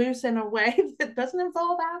and get loose in a way that doesn't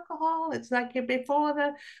involve alcohol. It's like you're before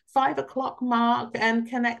the 5 o'clock mark and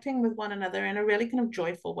connecting with one another in a really kind of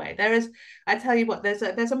joyful way. I tell you what, there's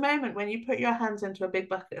a moment when you put your hands into a big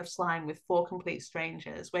bucket of slime with 4 complete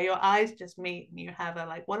strangers where your eyes just meet and you have a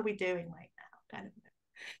like, what are we doing right now? Kind of.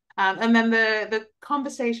 And then the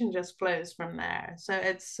conversation just flows from there. So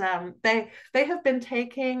it's they have been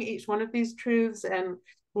taking each one of these truths and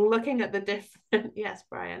looking at the different. Yes,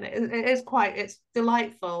 Brian, it's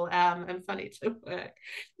delightful and funny to work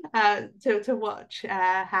to watch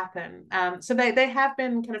happen. So they have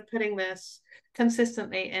been kind of putting this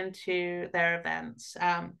consistently into their events.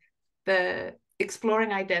 The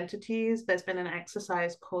exploring identities, there's been an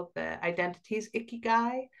exercise called the Identities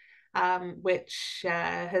Ikigai, which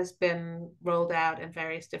has been rolled out in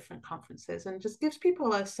various different conferences and just gives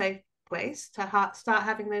people a safe place to start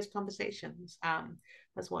having those conversations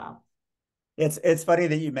as well. It's funny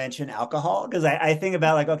that you mentioned alcohol, because I think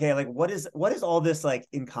about like, okay, like what is all this like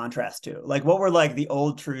in contrast to? Like what were like the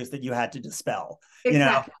old truths that you had to dispel?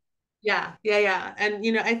 Exactly. Yeah.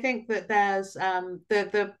 And I think that there's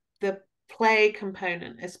the the play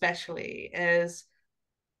component especially is,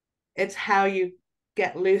 it's how you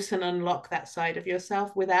get loose and unlock that side of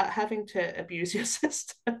yourself without having to abuse your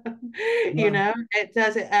system. Yeah. It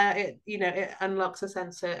does it, it unlocks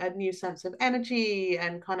a new sense of energy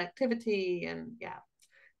and connectivity. And yeah,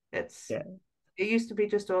 it's Yeah. it used to be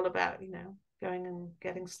just all about, going and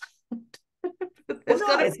getting stuff. Well, There's got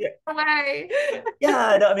no, to it's be a way.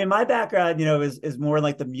 yeah. No, I mean, my background, is more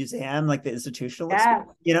like the museum, like the institutional Yeah.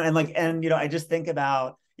 experience, and I just think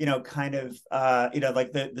about, kind of,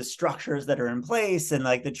 like the structures that are in place and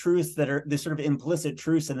like the truths that are the sort of implicit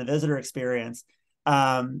truths in the visitor experience,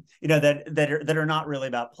 that are not really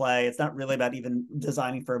about play. It's not really about even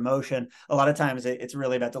designing for emotion. A lot of times it's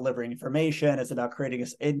really about delivering information. It's about creating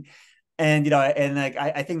and like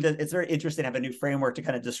I think that it's very interesting to have a new framework to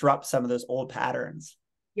kind of disrupt some of those old patterns.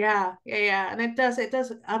 Yeah. And it does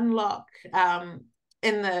unlock,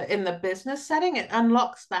 in the business setting, it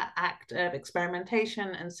unlocks that act of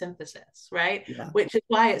experimentation and synthesis, right? Yeah. Which is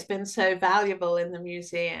why it's been so valuable in the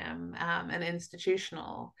museum, and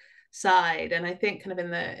institutional side. And I think kind of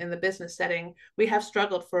in the business setting, we have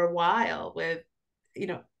struggled for a while with,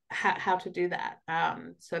 how to do that.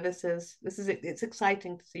 So it's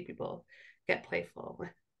exciting to see people get playful.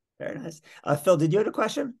 Very nice. Phil, did you have a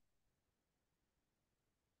question?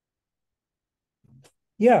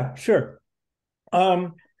 Yeah, sure.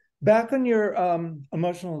 Back on your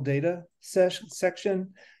emotional data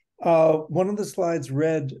section, one of the slides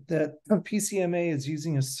read that PCMA is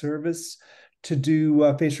using a service to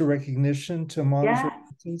do facial recognition to monitor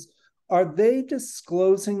systems. Are they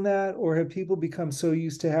disclosing that, or have people become so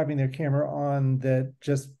used to having their camera on that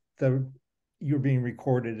just you're being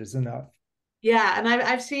recorded is enough? Yeah, and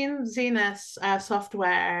I've seen Zenus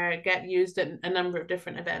software get used at a number of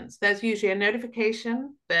different events. There's usually a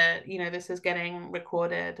notification that, this is getting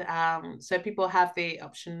recorded, so people have the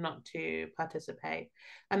option not to participate.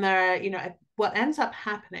 And there are, what ends up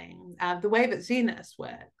happening, the way that Zenus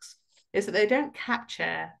works is that they don't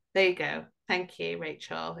capture. There you go. Thank you,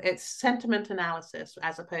 Rachel. It's sentiment analysis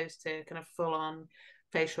as opposed to kind of full on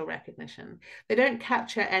facial recognition. They don't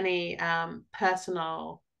capture any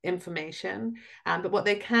personal information, but what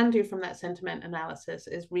they can do from that sentiment analysis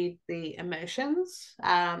is read the emotions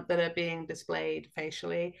that are being displayed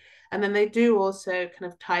facially, and then they do also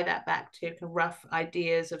kind of tie that back to kind of rough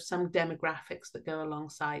ideas of some demographics that go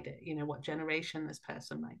alongside it, what generation this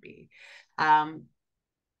person might be.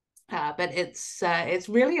 But it's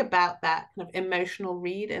really about that kind of emotional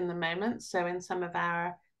read in the moment. So in some of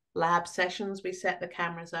our lab sessions, we set the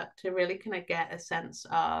cameras up to really kind of get a sense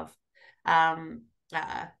of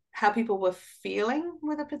how people were feeling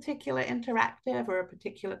with a particular interactive or a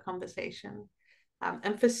particular conversation.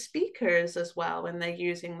 And for speakers as well, when they're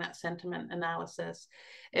using that sentiment analysis,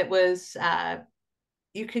 it was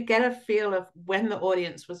you could get a feel of when the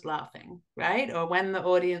audience was laughing, right? Or when the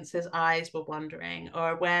audience's eyes were wandering,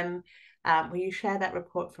 or when will you share that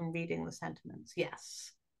report from reading the sentiments?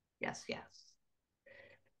 Yes. Yeah,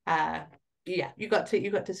 you got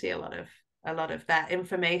to see a lot of that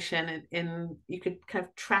information in you could kind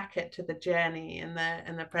of track it to the journey in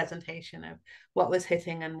the presentation of what was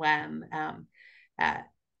hitting and when.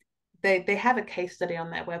 They have a case study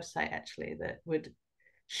on their website actually that would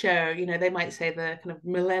show, they might say the kind of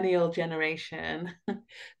millennial generation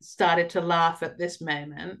started to laugh at this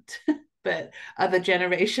moment, but other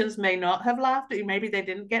generations may not have laughed. Maybe they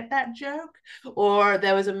didn't get that joke, or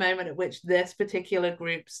there was a moment at which this particular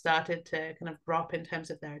group started to kind of drop in terms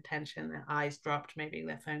of their attention, their eyes dropped, maybe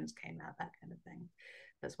their phones came out, that kind of thing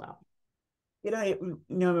as well.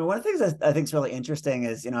 One of the things I think is really interesting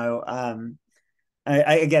is,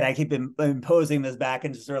 I keep imposing this back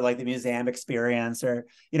into sort of like the museum experience, or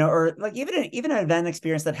like even an event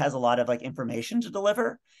experience that has a lot of like information to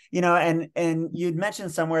deliver, and you'd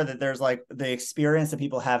mentioned somewhere that there's like the experience that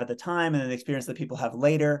people have at the time and the experience that people have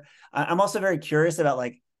later. I'm also very curious about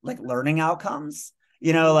like learning outcomes,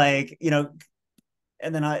 and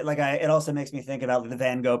then it also makes me think about the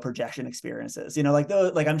Van Gogh projection experiences, like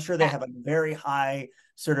those, like I'm sure they have like very high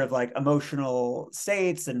sort of like emotional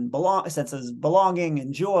states and senses of belonging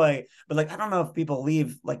and joy, but like I don't know if people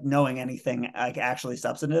leave like knowing anything like actually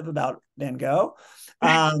substantive about Van Gogh.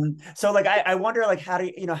 So like I wonder like how do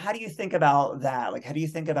you think about that? Like how do you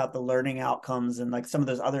think about the learning outcomes and like some of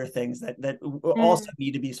those other things that also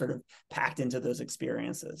need to be sort of packed into those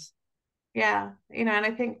experiences? Yeah, and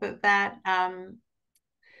I think that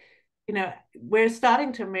we're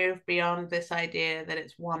starting to move beyond this idea that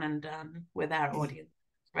it's one and done with our audience,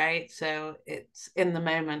 right? So it's in the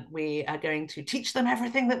moment we are going to teach them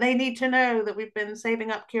everything that they need to know that we've been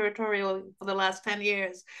saving up curatorial for the last 10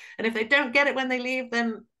 years. And if they don't get it when they leave,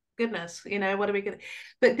 then goodness, you know, what are we going to,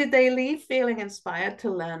 but did they leave feeling inspired to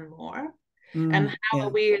learn more? And how are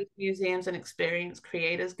we as museums and experience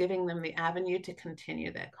creators giving them the avenue to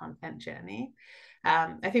continue their content journey?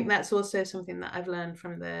 I think that's also something that I've learned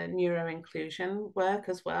from the neuro-inclusion work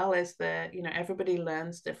as well, is that, you know, everybody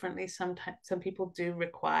learns differently. Sometimes some people do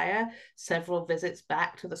require several visits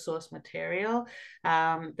back to the source material,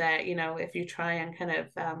 that, you know, if you try and kind of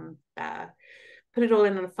put it all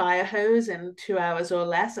in a fire hose in 2 hours or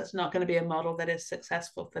less, that's not going to be a model that is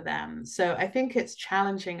successful for them. So I think it's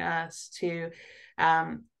challenging us to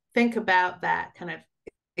think about that kind of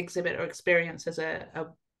exhibit or experience as a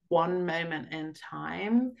one moment in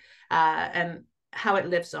time, and how it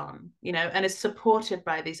lives on, you know, and is supported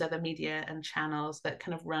by these other media and channels that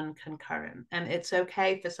kind of run concurrent. And it's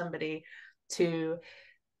okay for somebody to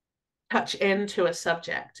touch into a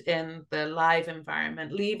subject in the live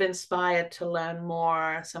environment, leave inspired to learn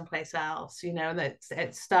more someplace else, you know, that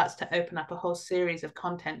it starts to open up a whole series of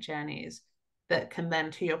content journeys that can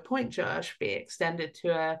then, to your point, Josh, be extended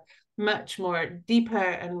to a much more deeper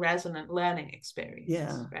and resonant learning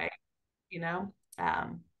experience, right? You know?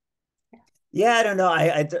 Yeah, I don't know.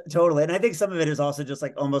 I totally. And I think some of it is also just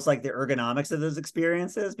like almost like the ergonomics of those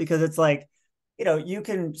experiences, because it's like, you know, you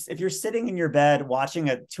can, if you're sitting in your bed watching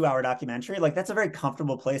a 2-hour documentary, like that's a very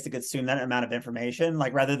comfortable place to consume that amount of information,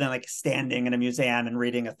 like rather than like standing in a museum and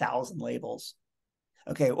reading 1,000 labels.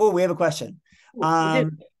 Okay. Oh, we have a question. Do you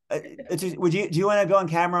want to go on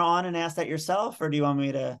camera on and ask that yourself, or do you want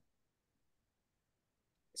me to?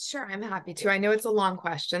 Sure, I'm happy to. I know it's a long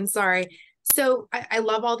question. Sorry. So I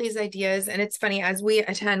love all these ideas. And it's funny, as we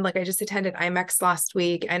attend, like I just attended IMEX last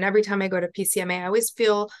week, and every time I go to PCMA, I always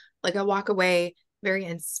feel like I walk away very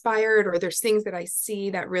inspired, or there's things that I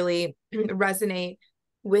see that really resonate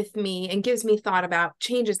with me and gives me thought about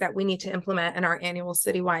changes that we need to implement in our annual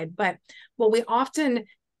citywide. But what we often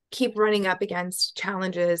keep running up against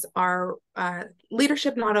challenges are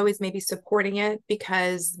leadership not always maybe supporting it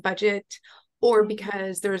because budget, or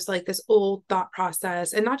because there's like this old thought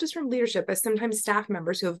process, and not just from leadership, but sometimes staff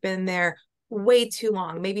members who have been there way too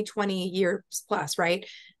long, maybe 20 years plus, right?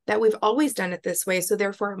 That we've always done it this way. So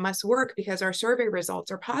therefore it must work because our survey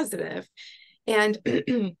results are positive. And,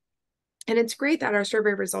 and it's great that our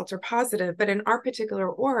survey results are positive, but in our particular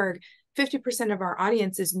org, 50% of our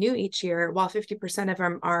audience is new each year, while 50% of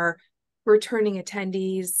them are returning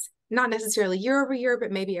attendees, not necessarily year over year,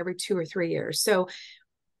 but maybe every 2 or 3 years. So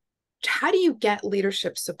how do you get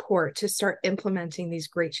leadership support to start implementing these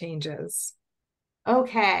great changes?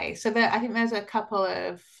 Okay, so I think there's a couple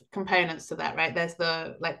of components to that, right? There's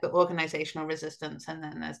the organizational resistance, and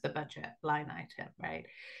then there's the budget line item, right?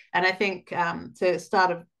 And I think to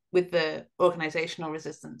start with the organizational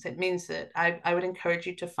resistance, it means that I would encourage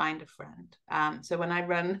you to find a friend. So when I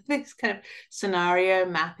run these kind of scenario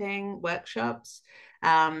mapping workshops,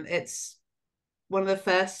 it's one of the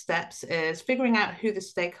first steps is figuring out who the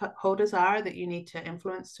stakeholders are that you need to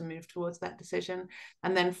influence to move towards that decision,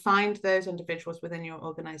 and then find those individuals within your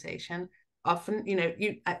organization. Often, you know,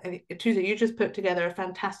 Tuesday, you just put together a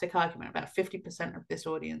fantastic argument about 50% of this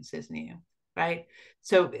audience is new, right?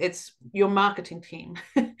 So it's your marketing team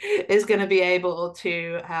is going to be able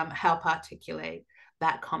to help articulate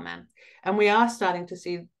that comment. And we are starting to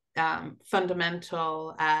see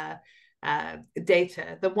fundamental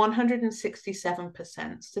data. The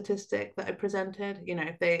 167% statistic that I presented, you know,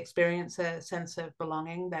 if they experience a sense of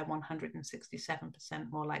belonging, they're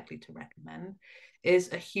 167% more likely to recommend,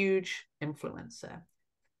 is a huge influencer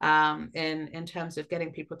in terms of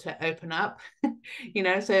getting people to open up. You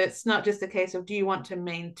know, so it's not just a case of, do you want to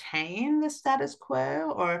maintain the status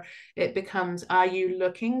quo, or it becomes, are you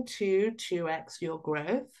looking to 2x your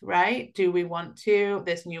growth, right? Do we want to,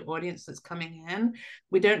 this new audience that's coming in,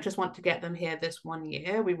 we don't just want to get them here this 1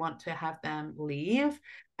 year, we want to have them leave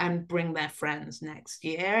and bring their friends next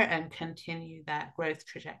year and continue that growth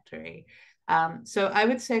trajectory. So I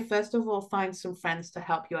would say, first of all, find some friends to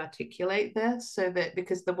help you articulate this, so that,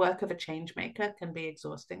 because the work of a change maker can be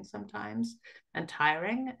exhausting sometimes and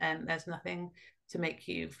tiring, and there's nothing to make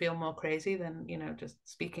you feel more crazy than, you know, just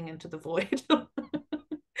speaking into the void.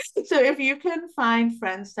 So if you can find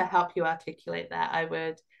friends to help you articulate that, I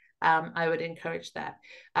would encourage that.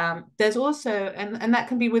 There's also, and that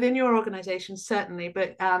can be within your organization, certainly,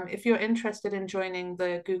 but if you're interested in joining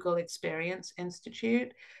the Google Experience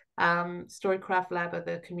Institute, Storycraft Lab are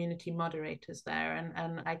the community moderators there,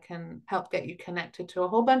 and I can help get you connected to a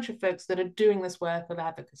whole bunch of folks that are doing this work of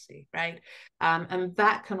advocacy, right? And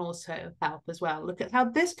that can also help as well. Look at how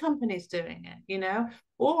this company's doing it, you know,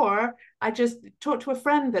 or I just talked to a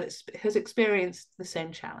friend that has experienced the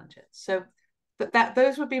same challenges. So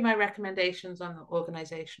those would be my recommendations on the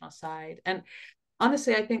organizational side. And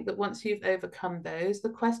honestly, I think that once you've overcome those, the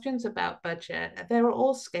questions about budget, they're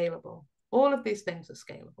all scalable. All of these things are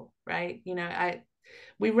scalable, right? You know,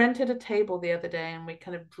 we rented a table the other day and we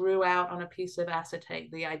kind of drew out on a piece of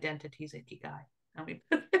acetate the Identities ikigai. And we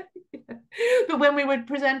but when we were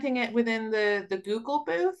presenting it within the Google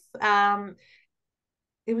booth,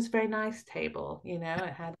 it was a very nice table, you know,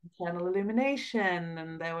 it had internal illumination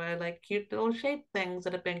and there were like cute little shape things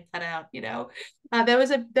that had been cut out, you know. There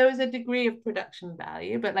was a degree of production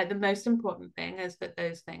value, but like the most important thing is that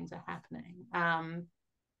those things are happening,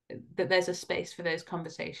 that there's a space for those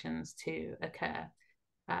conversations to occur.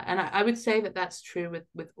 And I would say that that's true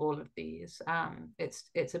with all of these.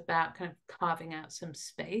 It's about kind of carving out some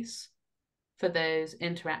space for those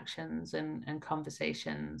interactions and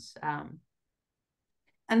conversations,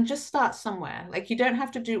 and just start somewhere. Like you don't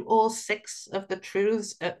have to do all 6 of the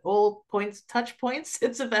truths at all points, touch points.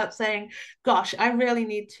 It's about saying, gosh, I really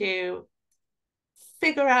need to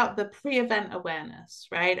figure out the pre-event awareness,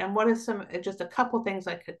 right? And what are just a couple things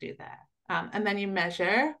I could do there. And then you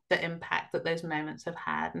measure the impact that those moments have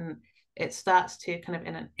had. And it starts to kind of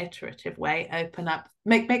in an iterative way, open up,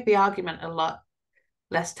 make the argument a lot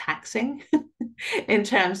less taxing in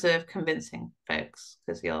terms of convincing folks,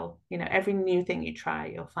 because you know, every new thing you try,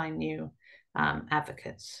 you'll find new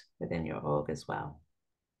advocates within your org as well.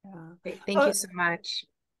 Yeah. Thank you so much.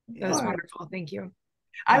 That was wonderful. Thank you.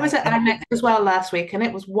 I was at IMEX as well last week, and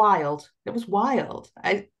it was wild. It was wild.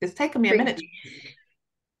 It's taken me a minute.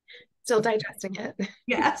 Still digesting it.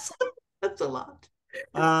 Yes, that's a lot.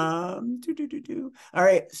 All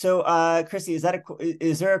right, so Chrissy,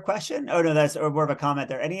 is there a question? Oh no, that's more of a comment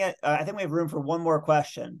there. I think we have room for one more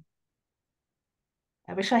question.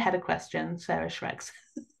 I wish I had a question. Sarah shrugs.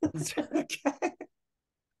 Okay.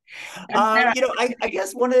 You know, I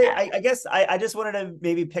guess I just wanted to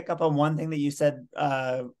maybe pick up on one thing that you said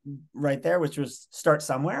right there, which was start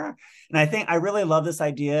somewhere. And I think I really love this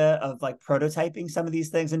idea of like prototyping some of these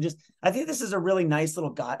things, and just I think this is a really nice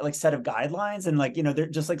little set of guidelines, and like, you know, they're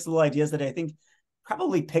just like little ideas that I think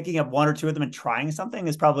probably picking up 1 or 2 of them and trying something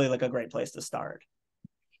is probably like a great place to start.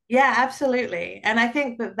 Yeah, absolutely. And I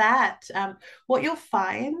think that what you'll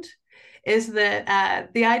find is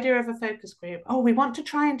that the idea of a focus group, we want to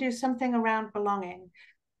try and do something around belonging.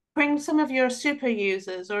 Bring some of your super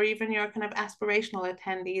users or even your kind of aspirational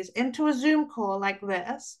attendees into a Zoom call like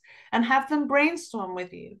this and have them brainstorm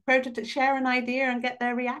with you, share an idea and get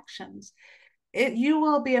their reactions. You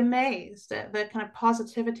will be amazed at the kind of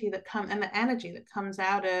positivity and the energy that comes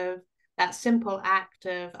out of that simple act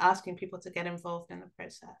of asking people to get involved in the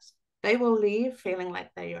process. They will leave feeling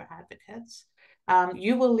like they're your advocates.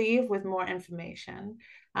 You will leave with more information.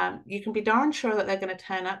 You can be darn sure that they're going to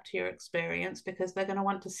turn up to your experience because they're going to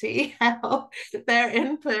want to see how their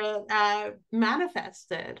input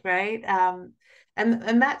manifested, right?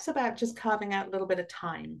 And that's about just carving out a little bit of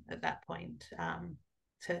time at that point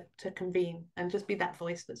to convene and just be that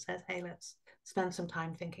voice that says, hey, let's spend some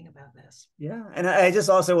time thinking about this. Yeah, and I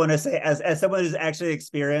just also want to say, as someone who's actually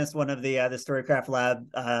experienced one of the Storycraft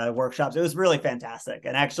Lab workshops, it was really fantastic.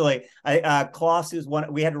 And actually, Klaus,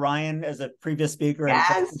 we had Ryan as a previous speaker, and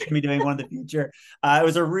Klaus is going to be doing one in the future. It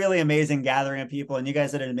was a really amazing gathering of people, and you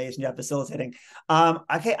guys did an amazing job facilitating.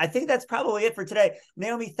 Okay, I think that's probably it for today.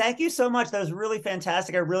 Naomi, thank you so much. That was really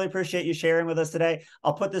fantastic. I really appreciate you sharing with us today.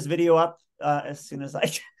 I'll put this video up as soon as I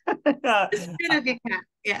can. As soon as you can.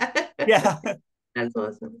 Yeah. Yeah. That's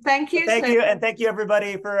awesome. Thank you. Thank you. And thank you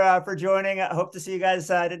everybody for joining. I hope to see you guys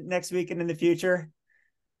next week and in the future.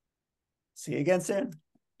 See you again soon.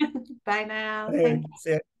 Bye now. Hey,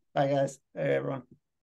 see you. Bye guys. Hey everyone.